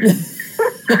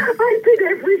 I did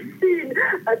every scene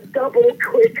a double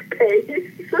quick pace.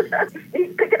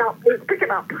 He's picking up.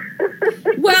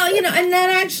 Well, and that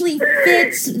actually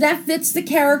fits the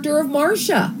character of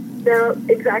Marcia. No,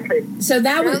 exactly. So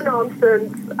that was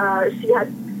nonsense. She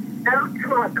had no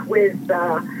truck with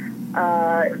the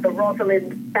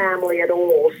Rosalind family at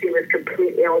all. She was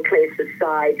completely on Clace's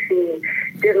side. She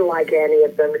didn't like any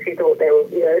of them. She thought they were,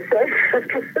 so...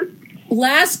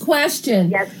 Last question.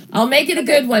 Yes. I'll make it a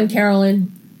good one,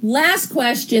 Carolyn. Last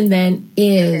question then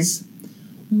is,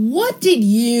 what did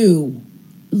you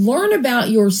learn about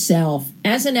yourself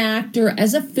as an actor,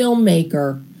 as a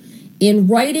filmmaker, in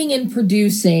writing and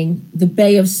producing The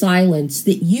Bay of Silence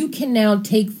that you can now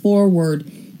take forward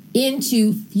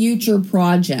into future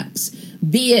projects,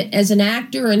 be it as an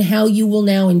actor and how you will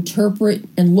now interpret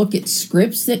and look at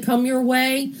scripts that come your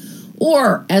way,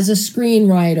 or as a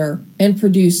screenwriter and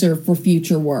producer for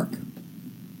future work?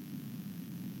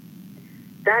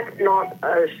 That's not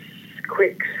a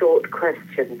quick, short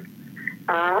question.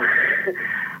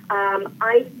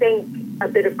 I think a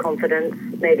bit of confidence,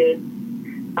 maybe.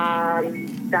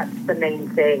 That's the main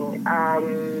thing.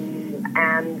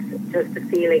 And just the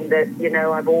feeling that,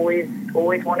 I've always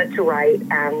wanted to write,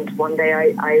 and one day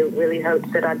I really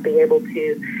hoped that I'd be able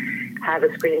to have a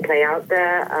screenplay out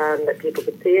there, that people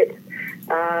could see it.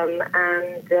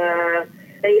 And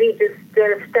maybe just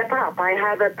step up. I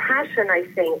have a passion, I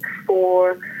think,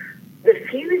 for the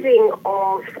fusing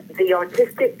of the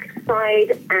artistic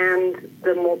side and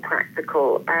the more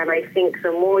practical. And I think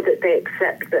the more that they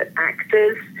accept that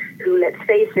actors, who, let's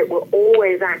face it, were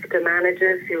always actor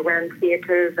managers who ran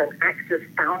theaters and actors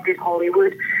founded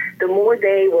Hollywood, the more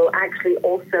they will actually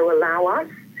also allow us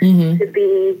to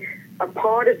be a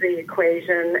part of the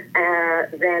equation,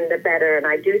 then the better. And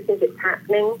I do think it's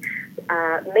happening,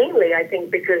 mainly, I think,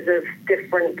 because of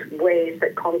different ways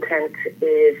that content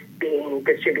is being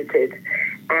distributed.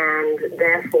 And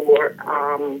therefore,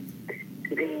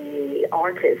 the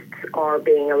artists are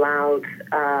being allowed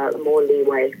more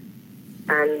leeway.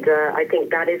 And I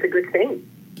think that is a good thing.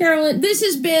 Carolyn, this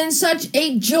has been such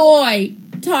a joy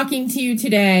talking to you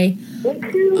today. Me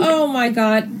too. Oh, my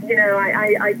God.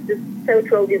 I just so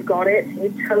thrilled you've got it.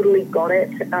 You totally got it.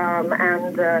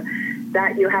 And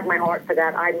that you have my heart for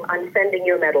that. I'm sending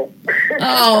you a medal.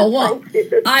 Oh, well,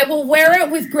 I will wear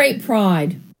it with great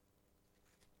pride.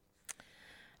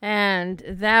 And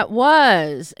that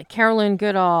was Carolyn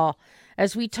Goodall,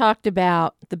 as we talked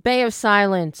about the Bay of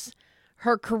Silence,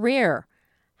 her career,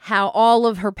 how all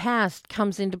of her past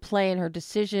comes into play in her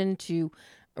decision to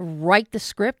write the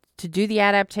script, to do the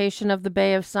adaptation of the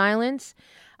Bay of Silence,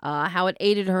 how it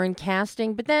aided her in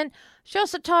casting. But then she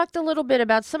also talked a little bit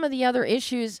about some of the other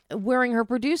issues wearing her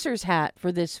producer's hat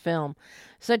for this film,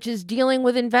 such as dealing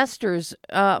with investors,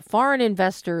 foreign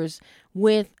investors,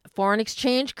 with foreign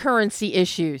exchange currency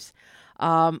issues.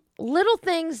 Little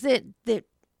things that a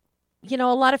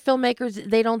lot of filmmakers,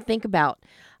 they don't think about.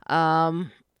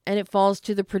 And it falls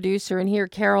to the producer. And here,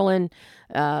 Carolyn,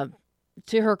 to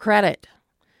her credit,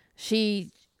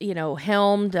 she,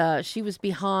 helmed, she was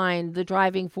behind, the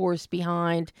driving force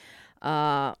behind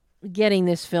getting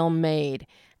this film made.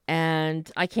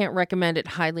 And I can't recommend it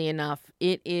highly enough.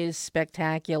 It is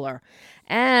spectacular.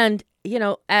 And,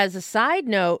 as a side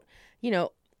note,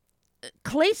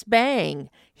 Claes Bang,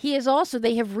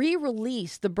 they have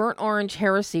re-released The Burnt Orange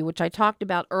Heresy, which I talked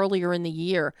about earlier in the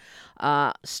year.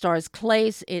 Stars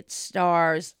Claes. It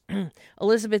stars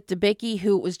Elizabeth Debicki,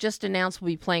 who was just announced will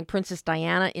be playing Princess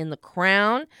Diana in The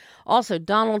Crown. Also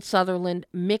Donald Sutherland,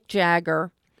 Mick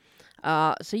Jagger.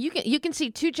 So you can see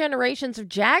two generations of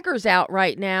Jaggers out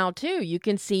right now too. You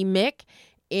can see Mick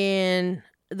in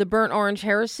The Burnt Orange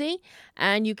Heresy,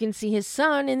 and you can see his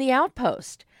son in The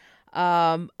Outpost.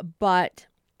 But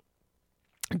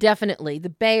definitely The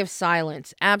Bay of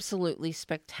Silence, absolutely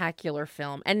spectacular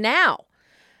film. And now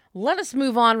let us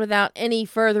move on without any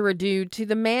further ado to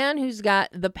the man who's got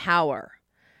the power,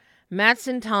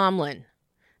 Mattson Tomlin.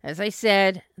 As I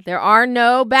said, there are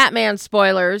no Batman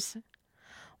spoilers,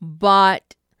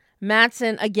 but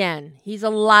Mattson, again, he's a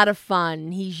lot of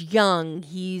fun. He's young,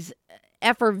 he's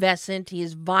effervescent, he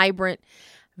is vibrant,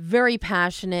 very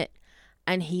passionate,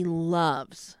 and he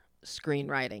loves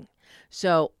screenwriting.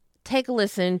 So take a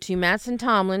listen to Mattson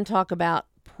Tomlin talk about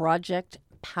Project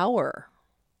Power.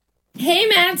 Hey,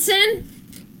 Mattson.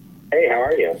 Hey, how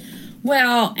are you?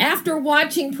 Well, after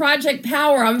watching Project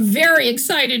Power, I'm very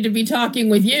excited to be talking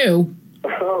with you.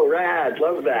 Oh, rad.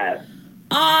 Love that.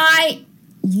 I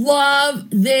love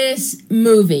this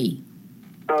movie.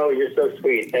 Oh, you're so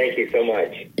sweet. Thank you so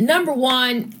much. Number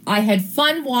one, I had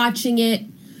fun watching it.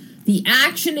 The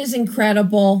action is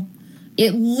incredible.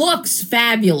 It looks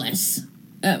fabulous.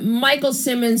 Michael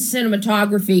Simmons'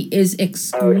 cinematography is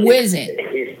exquisite.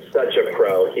 He's such a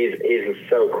pro. He's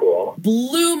so cool.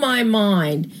 Blew my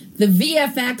mind. The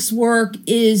VFX work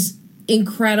is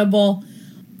incredible.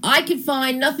 I could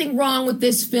find nothing wrong with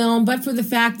this film but for the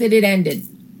fact that it ended.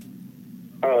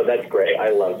 Oh, that's great. I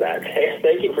love that.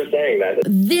 Thank you for saying that.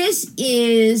 This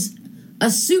is a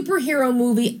superhero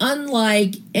movie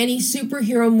unlike any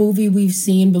superhero movie we've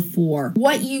seen before.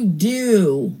 What you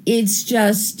do, it's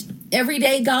just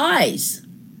everyday guys.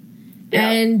 Yeah.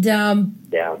 And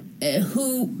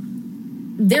who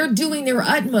they're doing their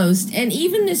utmost. And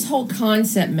even this whole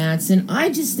concept, Mattson, I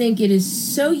just think it is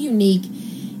so unique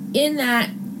in that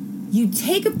you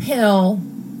take a pill,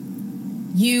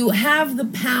 you have the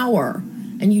power,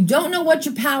 and you don't know what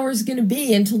your power is going to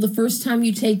be until the first time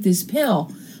you take this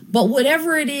pill. But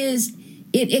whatever it is,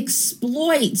 it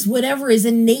exploits whatever is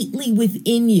innately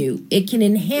within you. It can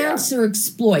enhance or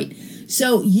exploit.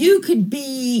 So you could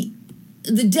be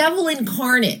the devil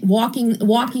incarnate walking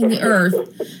the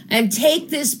earth and take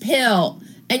this pill,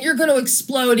 and you're going to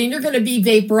explode and you're going to be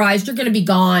vaporized. You're going to be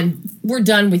gone. We're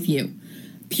done with you.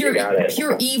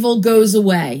 Pure evil goes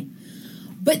away.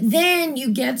 But then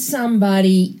you get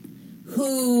somebody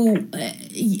who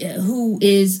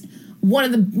is one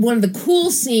of the cool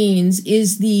scenes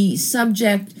is the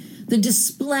subject, the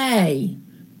display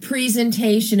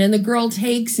presentation, and the girl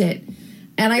takes it.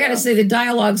 And I got to say, the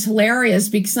dialogue's hilarious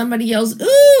because somebody yells,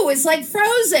 "Ooh, it's like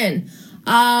Frozen."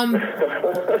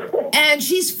 And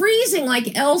she's freezing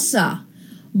like Elsa.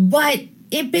 But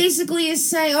it basically is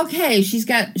saying, okay, she's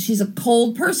a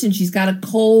cold person. She's got a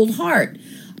cold heart.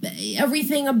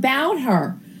 Everything about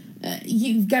her.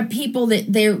 You've got people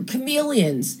that they're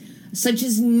chameleons, such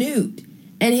as Newt.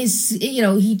 And his,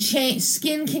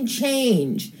 skin can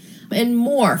change and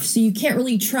morph. So you can't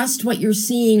really trust what you're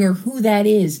seeing or who that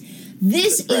is.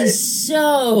 This is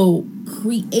so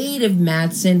creative,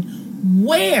 Mattson.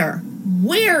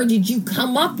 Where did you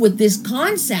come up with this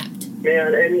concept?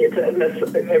 Man, and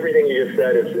that's everything you just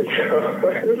said.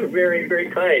 It's very,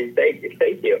 very kind. Thank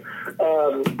you.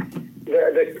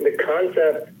 The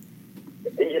concept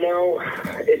Who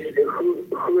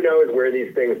knows where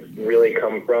these things really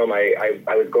come from. I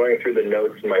was going through the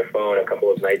notes in my phone a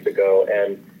couple of nights ago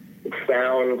and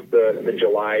found the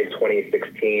July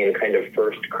 2016 kind of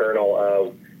first kernel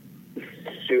of,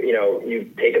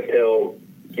 you take a pill,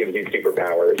 gives you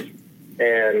superpowers.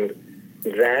 And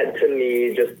that, to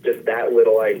me, just that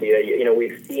little idea,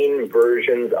 we've seen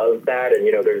versions of that, and,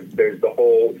 there's the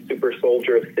whole super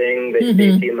soldier thing that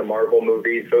you see in the Marvel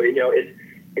movies. So,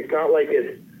 it's not like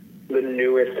it's the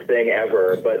newest thing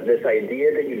ever, but this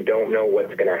idea that you don't know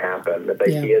what's going to happen, this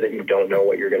idea that you don't know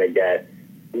what you're going to get,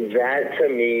 that to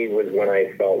me was when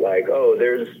I felt like, oh,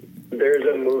 there's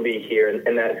a movie here,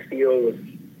 and that feels,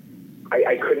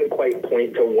 I couldn't quite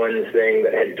point to one thing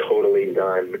that had totally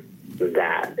done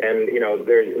that. And,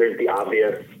 there's the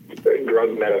obvious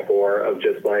drug metaphor of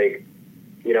just like,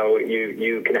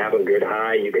 you can have a good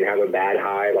high, you can have a bad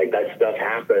high, like that stuff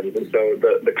happens. And so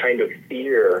the kind of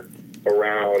fear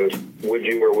around would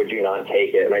you or would you not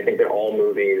take it, and I think that all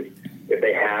movies, if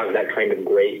they have that kind of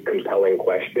great, compelling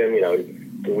question,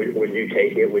 would you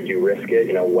take it? Would you risk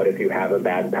it? What if you have a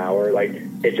bad power? Like,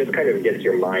 it just kind of gets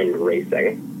your mind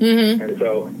racing. Mm-hmm. And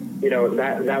so,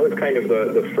 that was kind of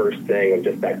the first thing of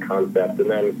just that concept. And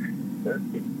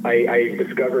then I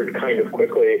discovered kind of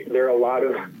quickly there are a lot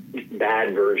of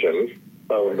bad versions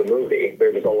of the movie.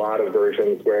 There's a lot of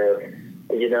versions where,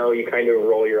 you kind of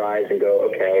roll your eyes and go,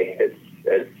 okay,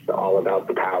 it's all about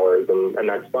the powers, and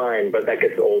that's fine, but that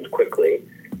gets old quickly.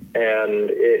 And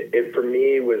it for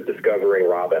me was discovering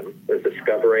Robin, was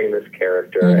discovering this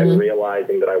character and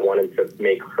realizing that I wanted to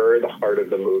make her the heart of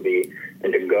the movie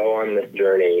and to go on this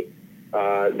journey.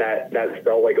 That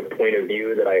felt like a point of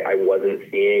view that I wasn't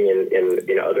seeing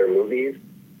in other movies.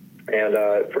 And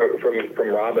from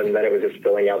Robin, then it was just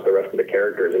filling out the rest of the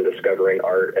characters and discovering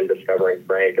Art and discovering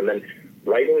Frank. And then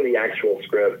writing the actual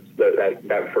script,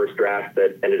 that first draft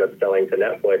that ended up selling to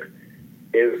Netflix,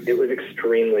 it was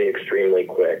extremely, extremely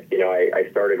quick. I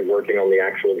started working on the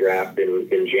actual draft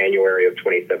in January of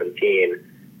 2017.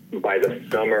 By the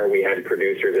summer, we had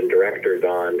producers and directors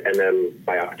on, and then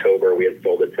by October, we had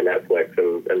sold it to Netflix,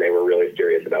 and they were really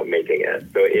serious about making it.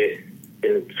 So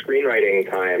in screenwriting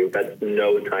time, that's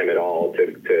no time at all to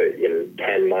in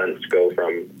 10 months go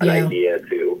from an idea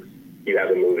to you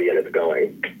have a movie and it's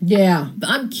going. Yeah.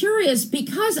 I'm curious,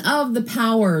 because of the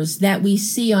powers that we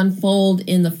see unfold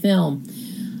in the film,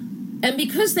 and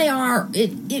because they are,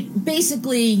 it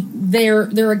basically,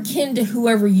 they're akin to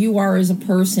whoever you are as a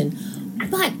person,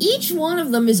 but each one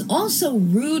of them is also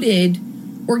rooted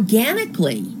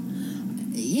organically.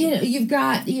 You've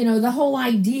got, the whole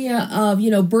idea of,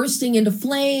 bursting into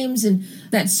flames and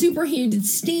that superheated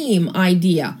steam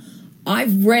idea.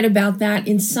 I've read about that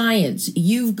in science.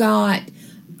 You've got,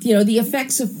 the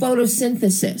effects of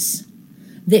photosynthesis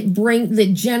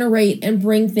that generate and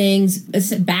bring things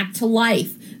back to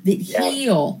life, that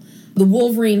heal. The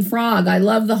Wolverine frog, I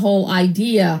love the whole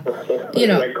idea.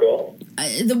 Very cool.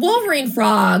 The Wolverine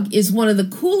frog is one of the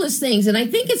coolest things, and I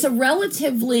think it's a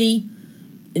relatively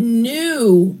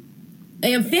new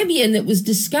amphibian that was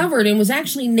discovered and was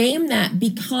actually named that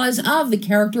because of the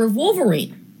character of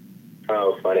Wolverine.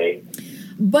 Oh, funny.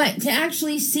 But to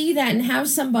actually see that and have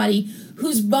somebody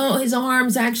whose his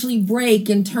arms actually break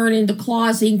and turn into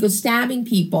claws so he can go stabbing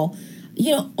people,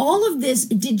 all of this,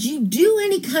 did you do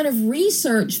any kind of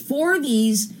research for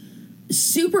these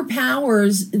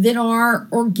superpowers that are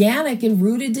organic and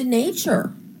rooted to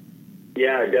nature?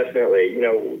 Yeah, definitely.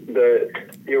 The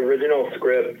original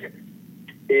script,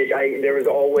 there was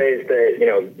always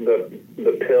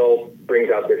the pill brings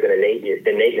out this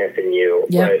innateness in you,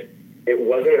 but it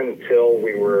wasn't until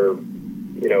we were,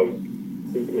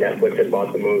 Netflix had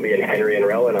bought the movie, and Henry and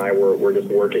Rel and I were just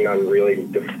working on really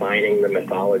defining the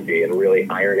mythology and really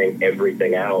ironing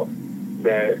everything out,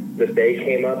 that they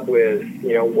came up with,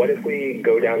 what if we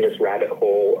go down this rabbit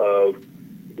hole of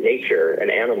nature and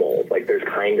animals? Like, there's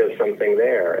kind of something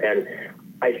there. And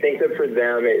I think that for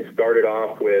them, it started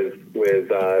off with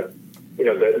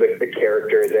the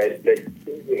character that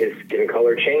his skin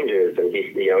color changes, and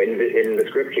he's, in the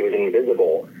script he was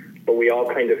invisible, but we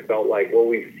all kind of felt like, well,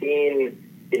 we've seen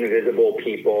invisible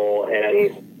people,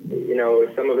 and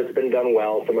some of it's been done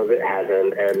well, some of it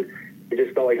hasn't, and it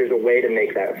just felt like there's a way to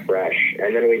make that fresh.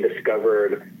 And then we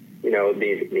discovered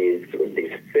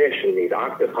these fish and these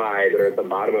octopi that are at the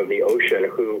bottom of the ocean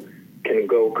who can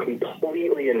go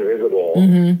completely invisible,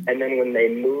 and then when they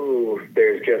move,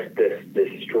 there's just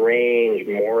this strange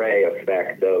moire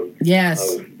effect of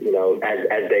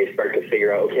as they start to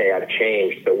figure out, okay, I've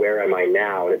changed, so where am I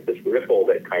now? And it's this ripple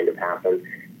that kind of happens.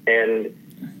 And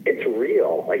it's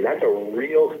real. Like, that's a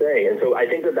real thing. And so I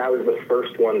think that was the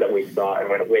first one that we saw and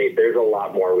went, wait, there's a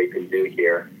lot more we could do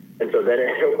here. And so then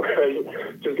it was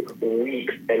just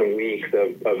weeks and weeks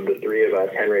of the three of us,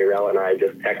 Henry, Rel, and I,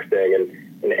 just texting.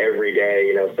 And every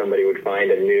day, somebody would find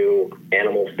a new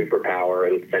animal superpower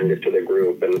and send it to the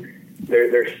group. And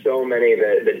there's so many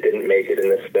that didn't make it in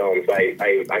this film. So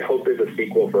I hope there's a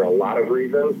sequel for a lot of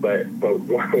reasons, but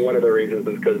one of the reasons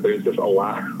is because there's just a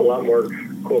lot more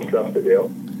cool stuff to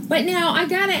do. But now I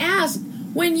gotta ask,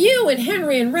 when you and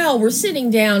Henry and Rel were sitting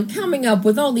down coming up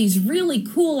with all these really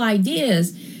cool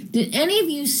ideas, did any of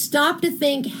you stop to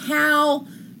think how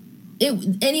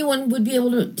anyone would be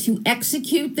able to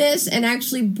execute this and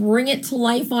actually bring it to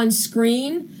life on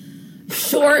screen?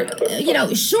 Short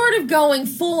of going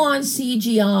full on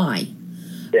CGI.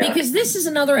 Yeah. Because this is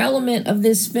another element of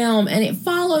this film, and it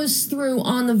follows through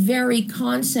on the very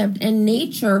concept and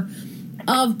nature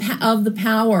of the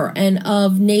power and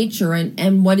of nature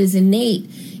and what is innate.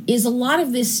 Is a lot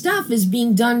of this stuff is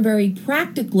being done very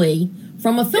practically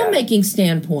from a filmmaking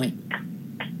standpoint.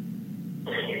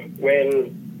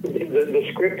 When the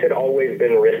script had always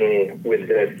been written with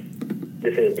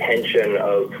this intention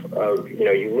of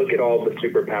you look at all the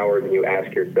superpowers and you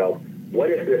ask yourself,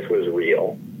 what if this was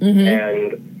real? Mm-hmm.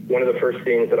 And one of the first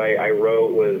scenes that I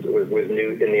wrote was with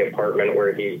Newt in the apartment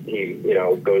where he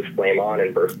goes flame on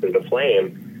and bursts into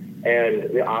flame.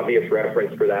 And the obvious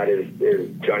reference for that is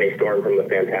Johnny Storm from the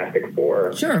Fantastic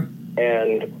Four. Sure.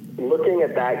 And looking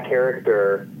at that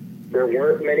character, there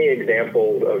weren't many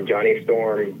examples of Johnny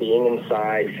Storm being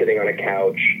inside, sitting on a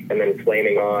couch, and then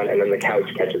flaming on, and then the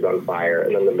couch catches on fire,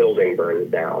 and then the building burns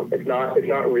down. It's not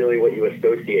really what you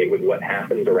associate with what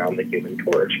happens around the Human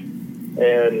Torch.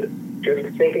 And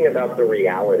just thinking about the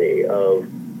reality of,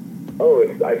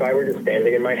 if I were just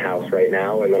standing in my house right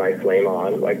now and then I flame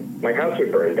on, like, my house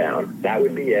would burn down. That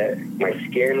would be it. My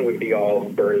skin would be all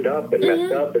burned up and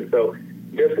messed up. And so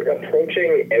just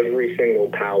approaching every single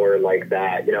power like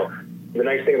that, the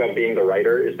nice thing about being the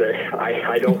writer is that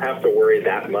I don't have to worry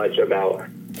that much about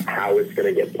how it's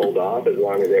going to get pulled off as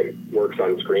long as it works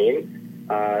on screen.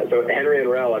 So Henry and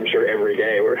Rel, I'm sure every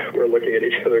day we're looking at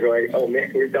each other going, oh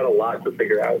man, we've got a lot to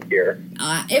figure out here.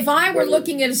 If I were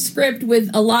looking at a script with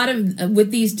a lot of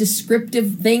with these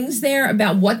descriptive things there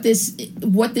about what this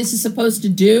is supposed to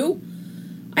do,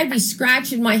 I'd be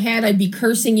scratching my head. I'd be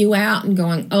cursing you out and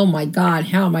going, oh my God,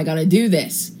 how am I going to do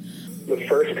this? The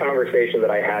first conversation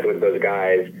that I had with those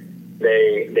guys,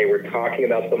 they were talking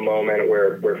about the moment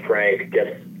where Frank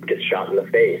gets shot in the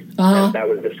face. Uh-huh. And that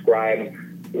was described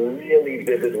really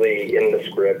vividly in the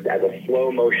script as a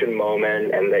slow motion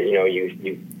moment, and that you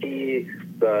see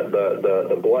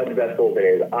the blood vessels in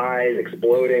his eyes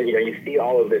exploding. You see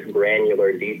all of this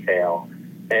granular detail.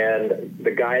 And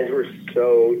the guys were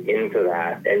so into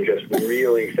that and just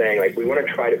really saying, like, we want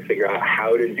to try to figure out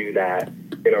how to do that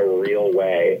in a real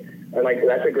way. And, like,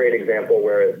 that's a great example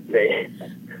where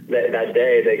that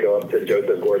day they go up to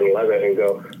Joseph Gordon-Levitt and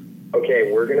go,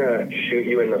 okay, we're going to shoot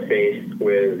you in the face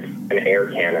with an air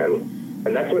cannon.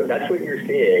 And that's what you're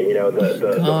seeing.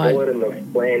 The bullet and the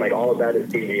flame, like, all of that is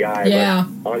CGI. Yeah.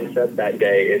 But on set that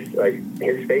day, it's like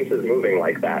his face is moving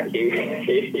like that.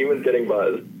 He was getting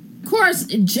buzzed. Of course,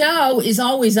 Joe is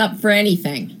always up for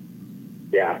anything.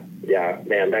 Yeah,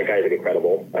 man, that guy's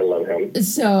incredible. I love him.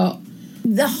 So,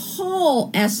 the whole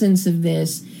essence of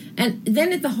this, and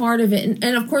then at the heart of it,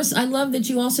 and of course, I love that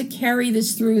you also carry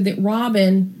this through, that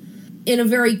Robin, in a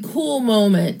very cool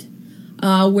moment,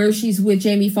 where she's with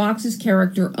Jamie Foxx's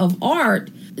character of Art,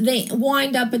 they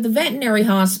wind up at the veterinary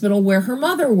hospital where her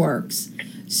mother works.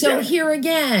 So Here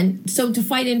again, to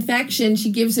fight infection,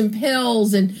 she gives him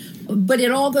pills, but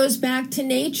it all goes back to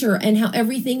nature and how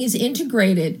everything is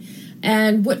integrated.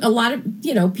 And what a lot of,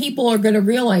 people are going to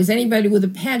realize, anybody with a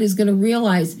pet is going to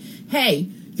realize, hey,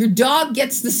 your dog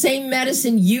gets the same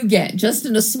medicine you get, just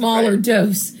in a smaller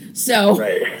dose. So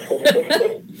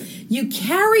you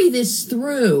carry this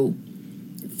through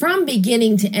from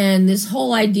beginning to end, this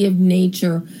whole idea of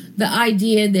nature, the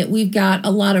idea that we've got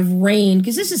a lot of rain,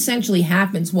 because this essentially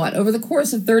happens, over the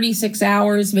course of 36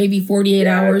 hours, maybe 48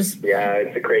 hours? Yeah,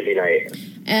 it's a crazy night.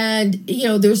 And,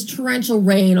 there's torrential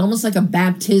rain, almost like a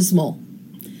baptismal,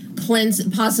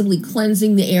 possibly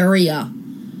cleansing the area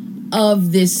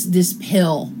of this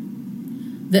pill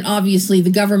that obviously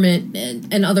the government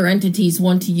and other entities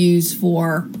want to use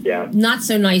for not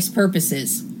so nice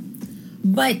purposes.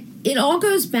 But it all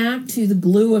goes back to the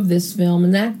glue of this film,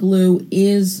 and that glue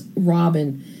is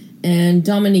Robin and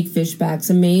Dominique Fishback's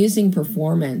amazing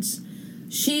performance.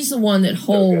 She's the one that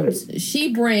holds.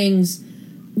 She brings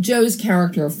Joe's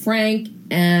character of Frank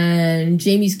and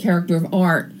Jamie's character of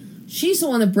Art. she's the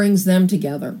one that brings them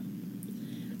together.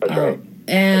 That's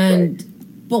right.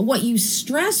 But what you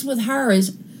stress with her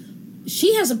is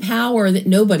she has a power that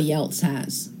nobody else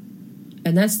has,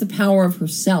 and that's the power of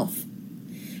herself.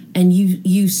 And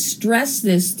you stress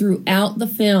this throughout the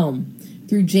film,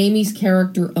 through Jamie's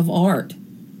character of Art,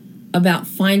 about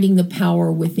finding the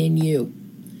power within you,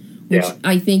 which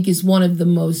I think is one of the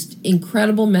most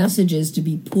incredible messages to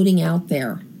be putting out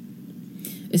there,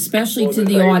 especially to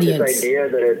the audience. This idea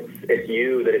that it's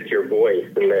you, that it's your voice,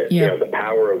 and that you know, the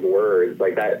power of words,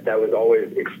 like that was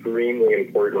always extremely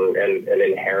important and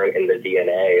inherent in the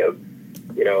DNA of,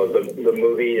 you know, the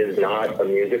movie is not a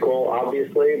musical,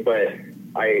 obviously, but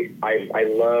I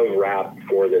love rap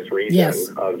for this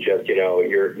reason of just, you know,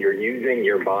 you're using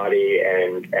your body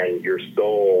and your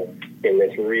soul in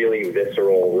this really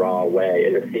visceral, raw way,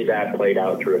 and to see that played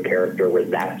out through a character where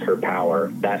that's her power,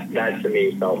 that to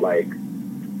me felt like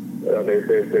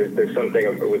there's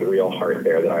something with real heart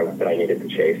there that I needed to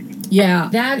chase. Yeah,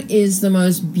 that is the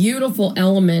most beautiful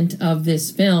element of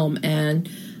this film, and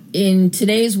in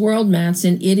today's world,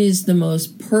 Mattson, it is the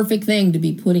most perfect thing to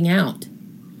be putting out.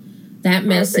 That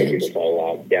message. Thank you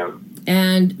for that. Yeah.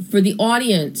 And for the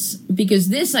audience, because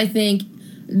this, I think,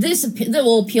 that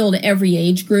will appeal to every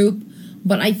age group,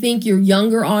 but I think your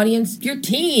younger audience, your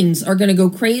teens are going to go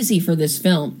crazy for this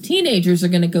film. Teenagers are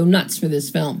going to go nuts for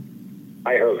this film.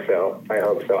 I hope so.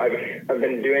 I've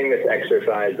been doing this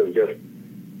exercise of just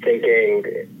thinking,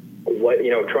 what, you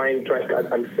know,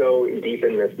 I'm so deep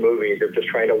in this movie, just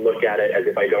trying to look at it as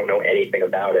if I don't know anything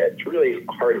about it. It's really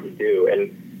hard to do.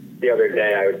 And the other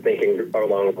day I was thinking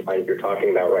along the lines you're talking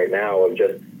about right now of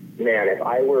just, man, if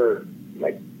I were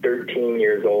like 13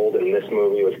 years old and this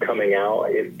movie was coming out,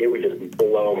 it would just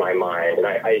blow my mind. And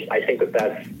I think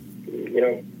that's, you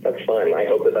know, that's fun. I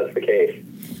hope that that's the case.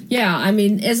 Yeah, I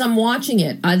mean, as I'm watching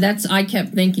it, I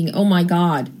kept thinking, oh my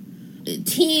God,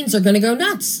 teens are going to go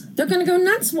nuts. They're going to go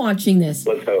nuts watching this.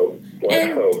 Let's hope.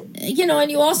 Let's hope. You know, and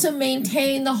you also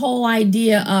maintain the whole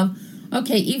idea of,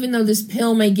 okay, even though this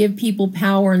pill may give people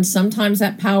power, and sometimes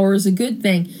that power is a good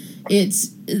thing, it's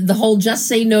the whole just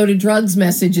say no to drugs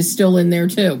message is still in there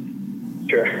too.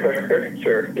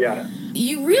 Sure, yeah.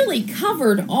 You really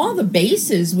covered all the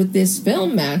bases with this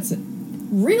film, Mattson.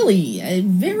 Really,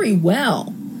 very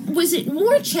well. Was it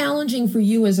more challenging for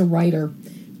you as a writer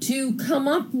to come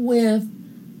up with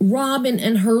Robin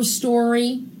and her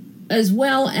story, as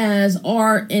well as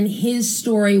Art and his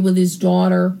story with his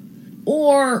daughter,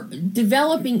 or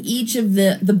developing each of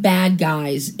the bad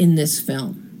guys in this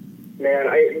film? Man,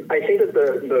 I think that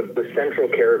the central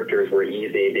characters were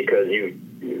easy because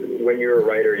when you're a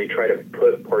writer, you try to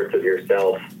put parts of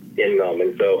yourself in them.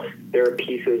 And so there are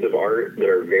pieces of Art that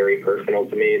are very personal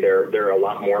to me. There are a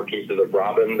lot more pieces of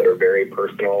Robin that are very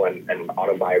personal and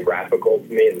autobiographical to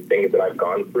me, and things that I've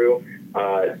gone through.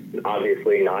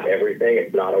 Obviously not everything.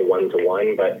 It's not a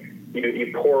one-to-one, but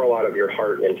you pour a lot of your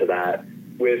heart into that.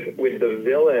 With the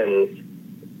villains,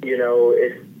 you know,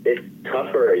 it's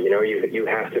tougher. You know, you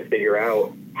have to figure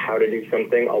out how to do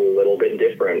something a little bit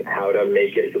different, how to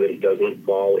make it so that it doesn't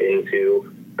fall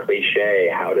into cliche.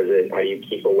 How do you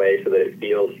keep away so that it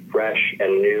feels fresh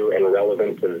and new and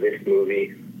relevant to this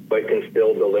movie, but can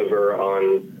still deliver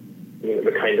on, you know,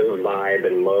 the kind of vibe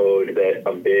and mode that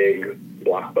a big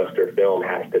blockbuster film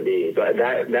has to be. So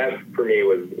that for me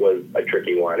was a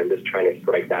tricky one, and just trying to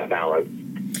strike that balance.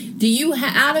 Do you,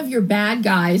 out of your bad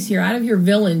guys here, out of your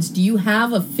villains, do you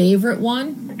have a favorite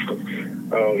one?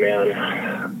 Oh man,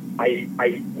 I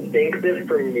think that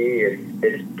for me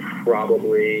it's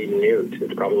probably Newt.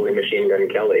 It's probably Machine Gun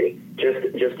Kelly.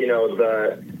 Just you know,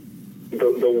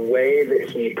 the way that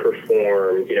he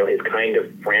performed, you know, his kind of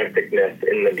franticness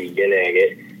in the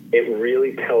beginning, it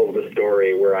really tells the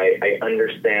story where I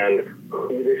understand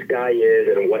who this guy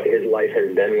is and what his life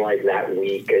has been like that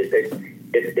week.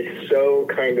 It's so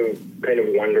kind of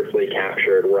wonderfully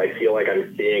captured, where I feel like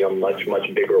I'm seeing a much,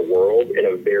 much bigger world in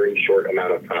a very short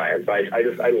amount of time. So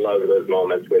I love those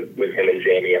moments with him and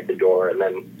Jamie at the door, and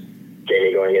then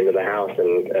Jamie going into the house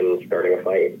and starting a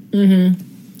fight.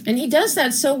 Mm-hmm. And he does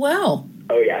that so well.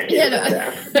 Oh yeah, he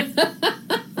does that.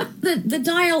 The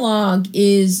dialogue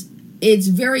it's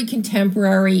very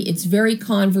contemporary, it's very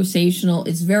conversational,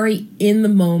 it's very in the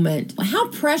moment. How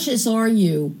precious are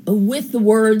you with the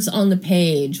words on the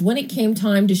page when it came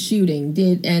time to shooting?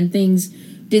 Did things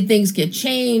get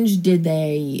changed? Did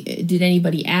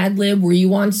anybody ad-lib? Were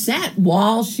you on set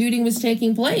while shooting was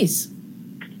taking place?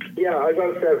 Yeah, I was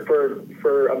on set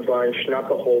for a bunch, not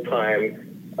the whole time.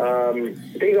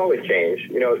 Things always change.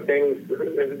 You know,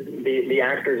 the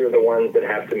actors are the ones that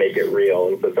have to make it real.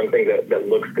 And so something that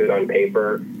looks good on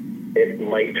paper it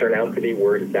might turn out to be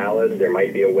word salad. There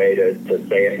might be a way to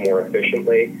say it more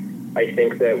efficiently. I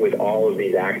think that with all of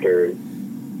these actors,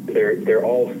 they're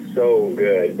all so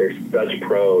good. They're such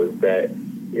pros that,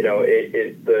 you know,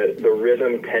 the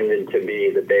rhythm tended to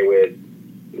be that they would,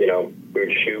 you know, we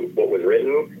would shoot what was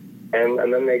written,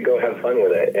 and then they'd go have fun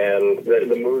with it. And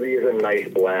the movie is a nice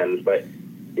blend, but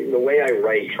the way I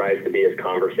write tries to be as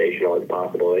conversational as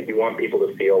possible. Like, you want people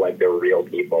to feel like they're real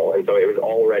people. And so it was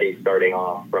already starting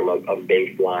off from a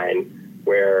baseline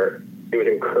where it was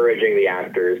encouraging the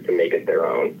actors to make it their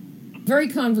own. Very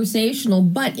conversational,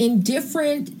 but in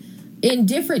different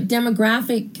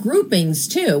demographic groupings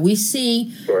too. We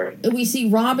see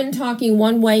Robin talking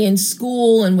one way in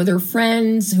school and with her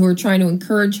friends who are trying to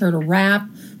encourage her to rap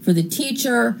for the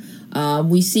teacher.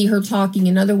 We see her talking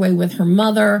another way with her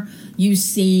mother. You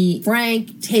see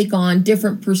Frank take on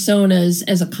different personas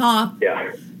as a cop,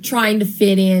 trying to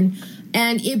fit in.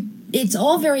 And it's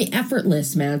all very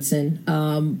effortless, Madsen.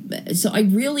 So I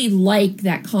really like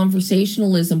that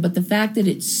conversationalism, but the fact that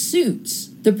it suits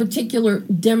the particular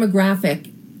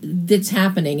demographic that's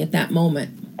happening at that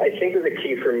moment. I think that the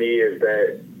key for me is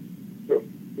that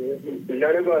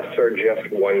none of us are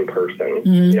just one person.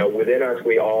 You know, within us,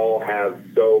 we all have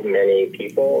so many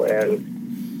people, and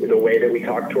the way that we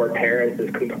talk to our parents is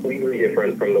completely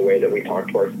different from the way that we talk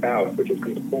to our spouse, which is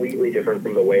completely different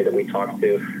from the way that we talk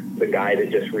to the guy that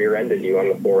just rear-ended you on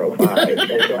the 405.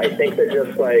 And so I think that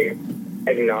just like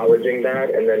acknowledging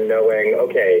that and then knowing,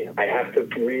 okay, I have to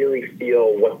really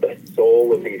feel what the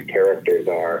soul of these characters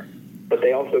are, but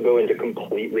they also go into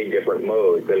completely different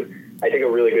modes. And I think a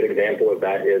really good example of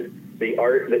that is the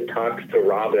art that talks to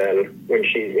Robin when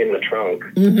she's in the trunk.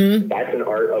 That's an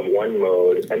art of one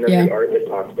mode. And then the art that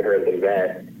talks to her at the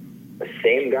vet, the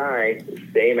same guy,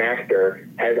 same actor,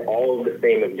 has all of the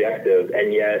same objectives,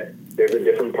 and yet there's a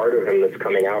different part of him that's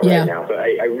coming out right now. So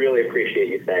I really appreciate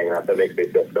you saying that. That makes me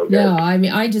feel so good. No, I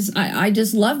mean, I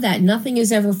just love that. Nothing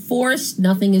is ever forced.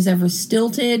 Nothing is ever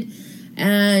stilted.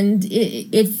 And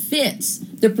it fits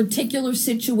the particular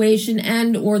situation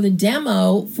and or the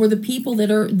demo for the people that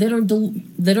are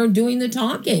doing the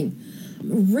talking.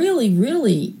 Really,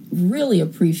 really, really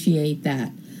appreciate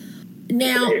that.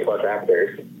 Now, A+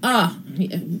 actors. I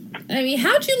mean,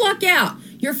 how'd you luck out?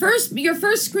 Your first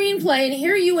screenplay, and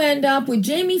here you end up with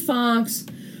Jamie Foxx,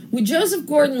 with Joseph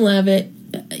Gordon-Levitt,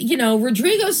 you know,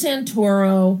 Rodrigo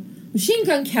Santoro, Machine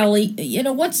Gun Kelly. You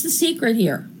know, what's the secret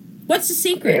here? What's the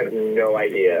secret? I have no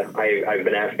idea. I've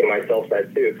been asking myself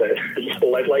that too, but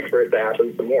I'd like for it to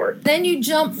happen some more. Then you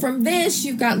jump from this,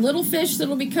 you've got Little Fish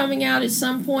that'll be coming out at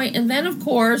some point, and then, of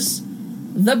course,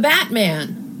 The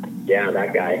Batman. Yeah,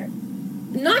 that guy.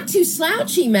 Not too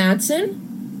slouchy, Madsen.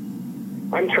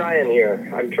 I'm trying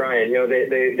here. I'm trying. You know,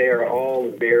 they are all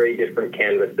very different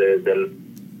canvases,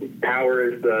 and Power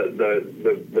is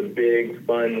the big,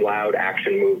 fun, loud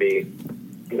action movie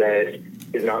that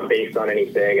is not based on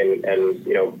anything, and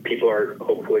you know, people are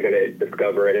hopefully going to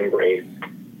discover and embrace.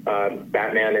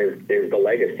 Batman is the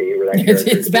legacy, where that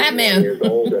character it's Batman. Years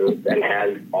old and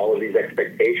has all of these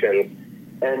expectations.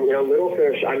 And you know, Little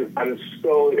Fish, I'm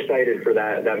so excited for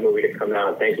that movie to come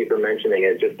out. Thank you for mentioning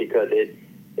it, just because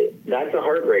that's a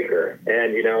heartbreaker.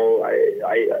 And you know,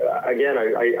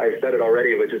 I've said it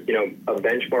already, but just, you know, a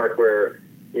benchmark where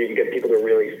you can get people to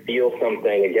really feel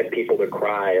something and get people to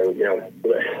cry. And, you know,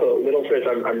 Little Fish,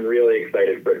 I'm really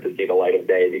excited for it to see the light of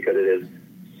day, because it is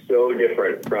so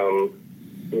different from,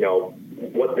 you know,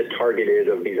 what the target is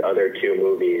of these other two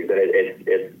movies. And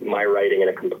it's my writing in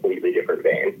a completely different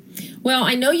vein. Well,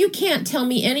 I know you can't tell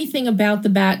me anything about the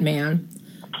Batman,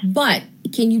 but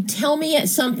can you tell me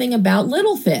something about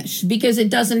Little Fish? Because it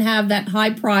doesn't have that high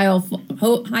profile,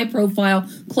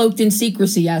 cloaked in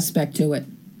secrecy aspect to it.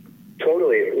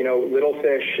 Totally. You know, Little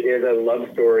Fish is a love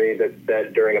story that's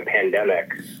set during a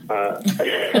pandemic,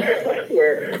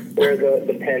 where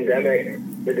the pandemic,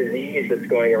 the disease that's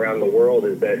going around the world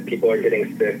is that people are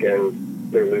getting sick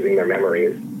and they're losing their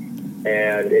memories.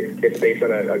 And it's based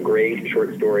on a great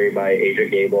short story by Aja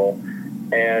Gabel.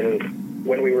 And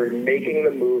when we were making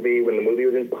the movie, when the movie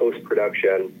was in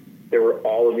post-production, there were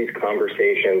all of these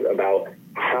conversations about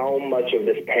how much of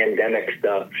this pandemic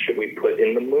stuff should we put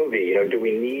in the movie? You know, do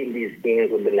we need these scenes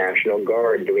with the National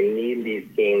Guard? Do we need these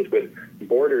scenes with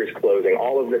borders closing?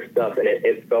 All of this stuff. And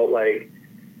it felt like,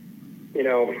 you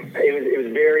know, it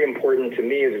was very important to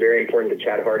me. It was very important to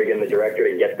Chad Hartigan, the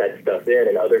director, to get that stuff in.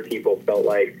 And other people felt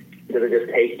like, does it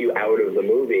just take you out of the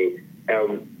movie?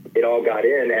 It all got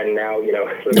in, and now, you know,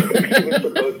 it was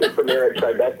supposed to premiere at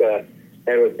Tribeca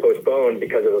and was postponed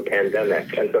because of a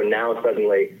pandemic. And so now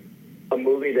suddenly, a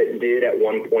movie that did at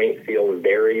one point feel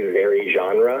very, very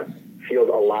genre feels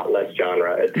a lot less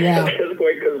genre at this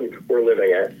point because we're living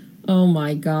it. Oh,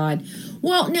 my God.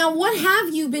 Well, now, what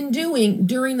have you been doing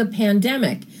during the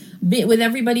pandemic? With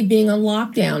everybody being on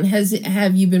lockdown,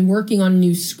 have you been working on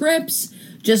new scripts,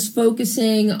 just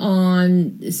focusing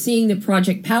on seeing that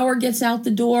Project Power gets out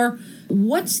the door?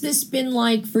 What's this been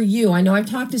like for you? I know I've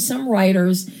talked to some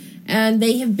writers, and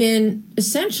they have been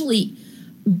essentially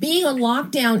being on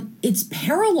lockdown. It's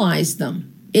paralyzed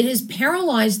them. It has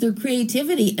paralyzed their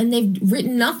creativity, and they've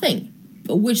written nothing,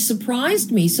 which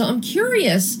surprised me. So I'm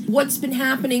curious what's been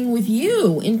happening with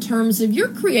you in terms of your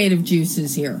creative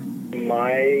juices here.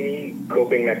 My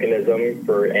coping mechanism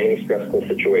for any stressful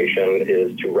situation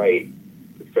is to write.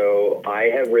 So I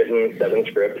have written 7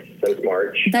 scripts since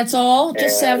March. That's all?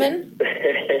 Just 7?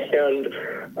 And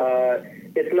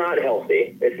it's not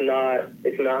healthy. It's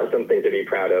not something to be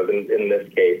proud of in this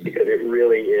case, because it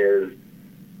really is,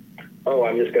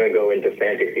 I'm just going to go into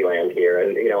fantasy land here.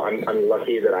 And, I'm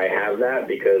lucky that I have that,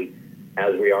 because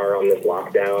as we are on this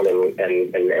lockdown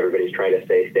and everybody's trying to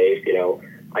stay safe,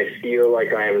 I feel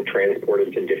like I am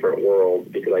transported to different worlds,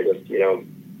 because I just,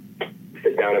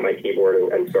 sit down at my keyboard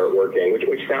and start working,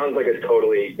 which sounds like a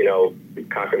totally,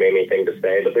 cockamamie thing to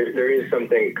say, but there is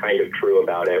something kind of true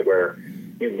about it, where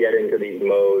you get into these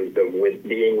modes of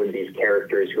being with these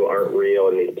characters who aren't real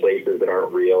and these places that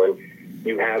aren't real, and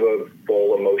you have a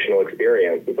full emotional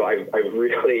experience. And so I've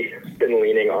really been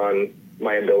leaning on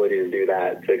my ability to do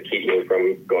that to keep me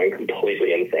from going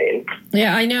completely insane.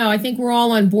 Yeah, I know. I think we're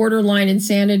all on borderline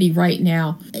insanity right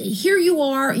now. Here you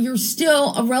are. You're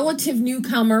still a relative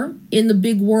newcomer in the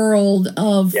big world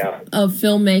of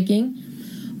filmmaking.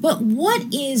 But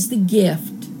what is the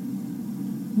gift?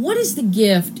 What is the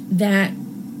gift that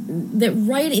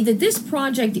this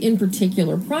project in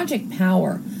particular, Project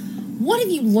Power, what have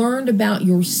you learned about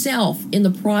yourself in the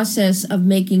process of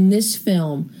making this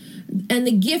film, and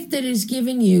the gift that is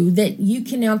given you that you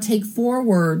can now take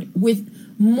forward with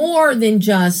more than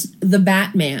just the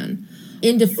Batman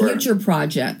into future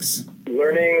projects?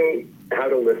 Learning how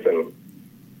to listen.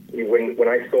 When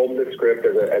I sold the script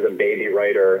as a baby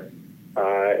writer,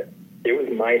 it was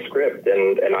my script,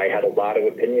 and I had a lot of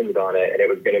opinions on it, and it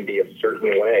was going to be a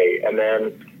certain way. And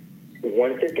then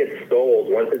once it gets sold,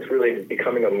 once it's really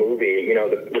becoming a movie,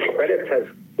 the credits have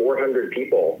 400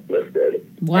 people listed.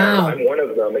 Wow. I'm one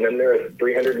of them, and then there are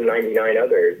 399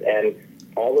 others. And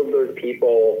all of those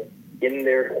people in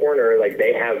their corner, like,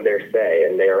 they have their say,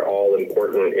 and they are all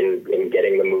important in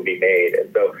getting the movie made.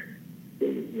 And so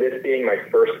this being my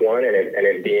first one, and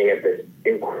it being at this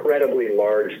incredibly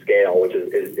large scale, which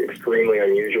is extremely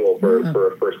unusual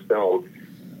for a first film,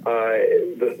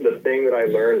 the thing that I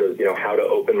learned is, how to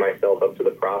open myself up to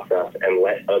the process and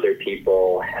let other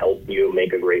people help you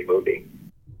make a great movie.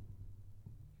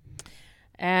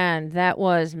 And that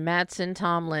was Mattson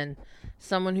Tomlin,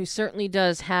 someone who certainly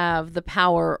does have the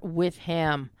power with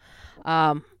him.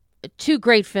 2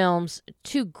 great films,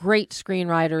 2 great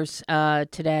screenwriters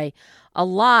today. A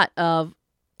lot of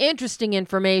interesting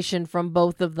information from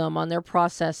both of them on their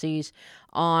processes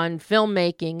on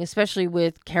filmmaking, especially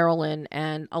with Carolyn,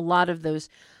 and a lot of those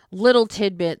little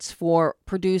tidbits for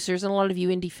producers and a lot of you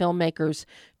indie filmmakers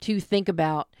to think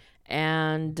about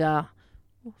and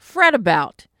fret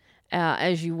about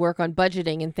as you work on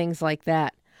budgeting and things like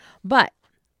that. But,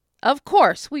 of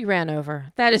course, we ran over.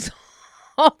 That is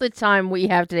all the time we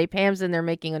have today. Pam's in there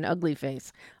making an ugly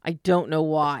face. I don't know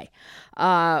why.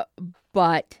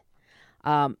 But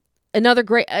another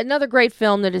great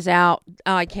film that is out,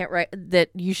 that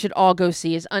you should all go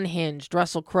see is Unhinged.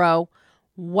 Russell Crowe.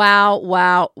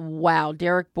 Wow.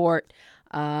 Derek Bort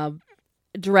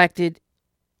directed.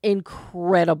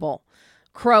 Incredible.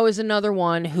 Crowe is another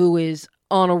one who is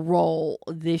on a roll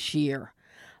this year.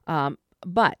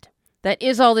 But that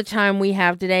is all the time we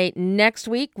have today. Next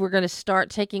week, we're going to start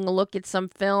taking a look at some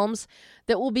films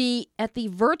that will be at the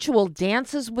virtual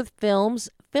Dances with Films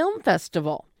Film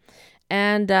Festival.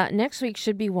 And next week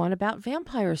should be one about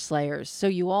vampire slayers. So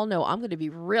you all know I'm going to be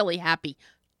really happy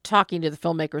talking to the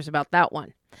filmmakers about that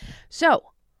one. So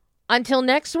until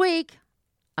next week,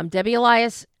 I'm Debbie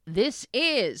Elias. This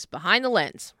is Behind the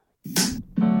Lens.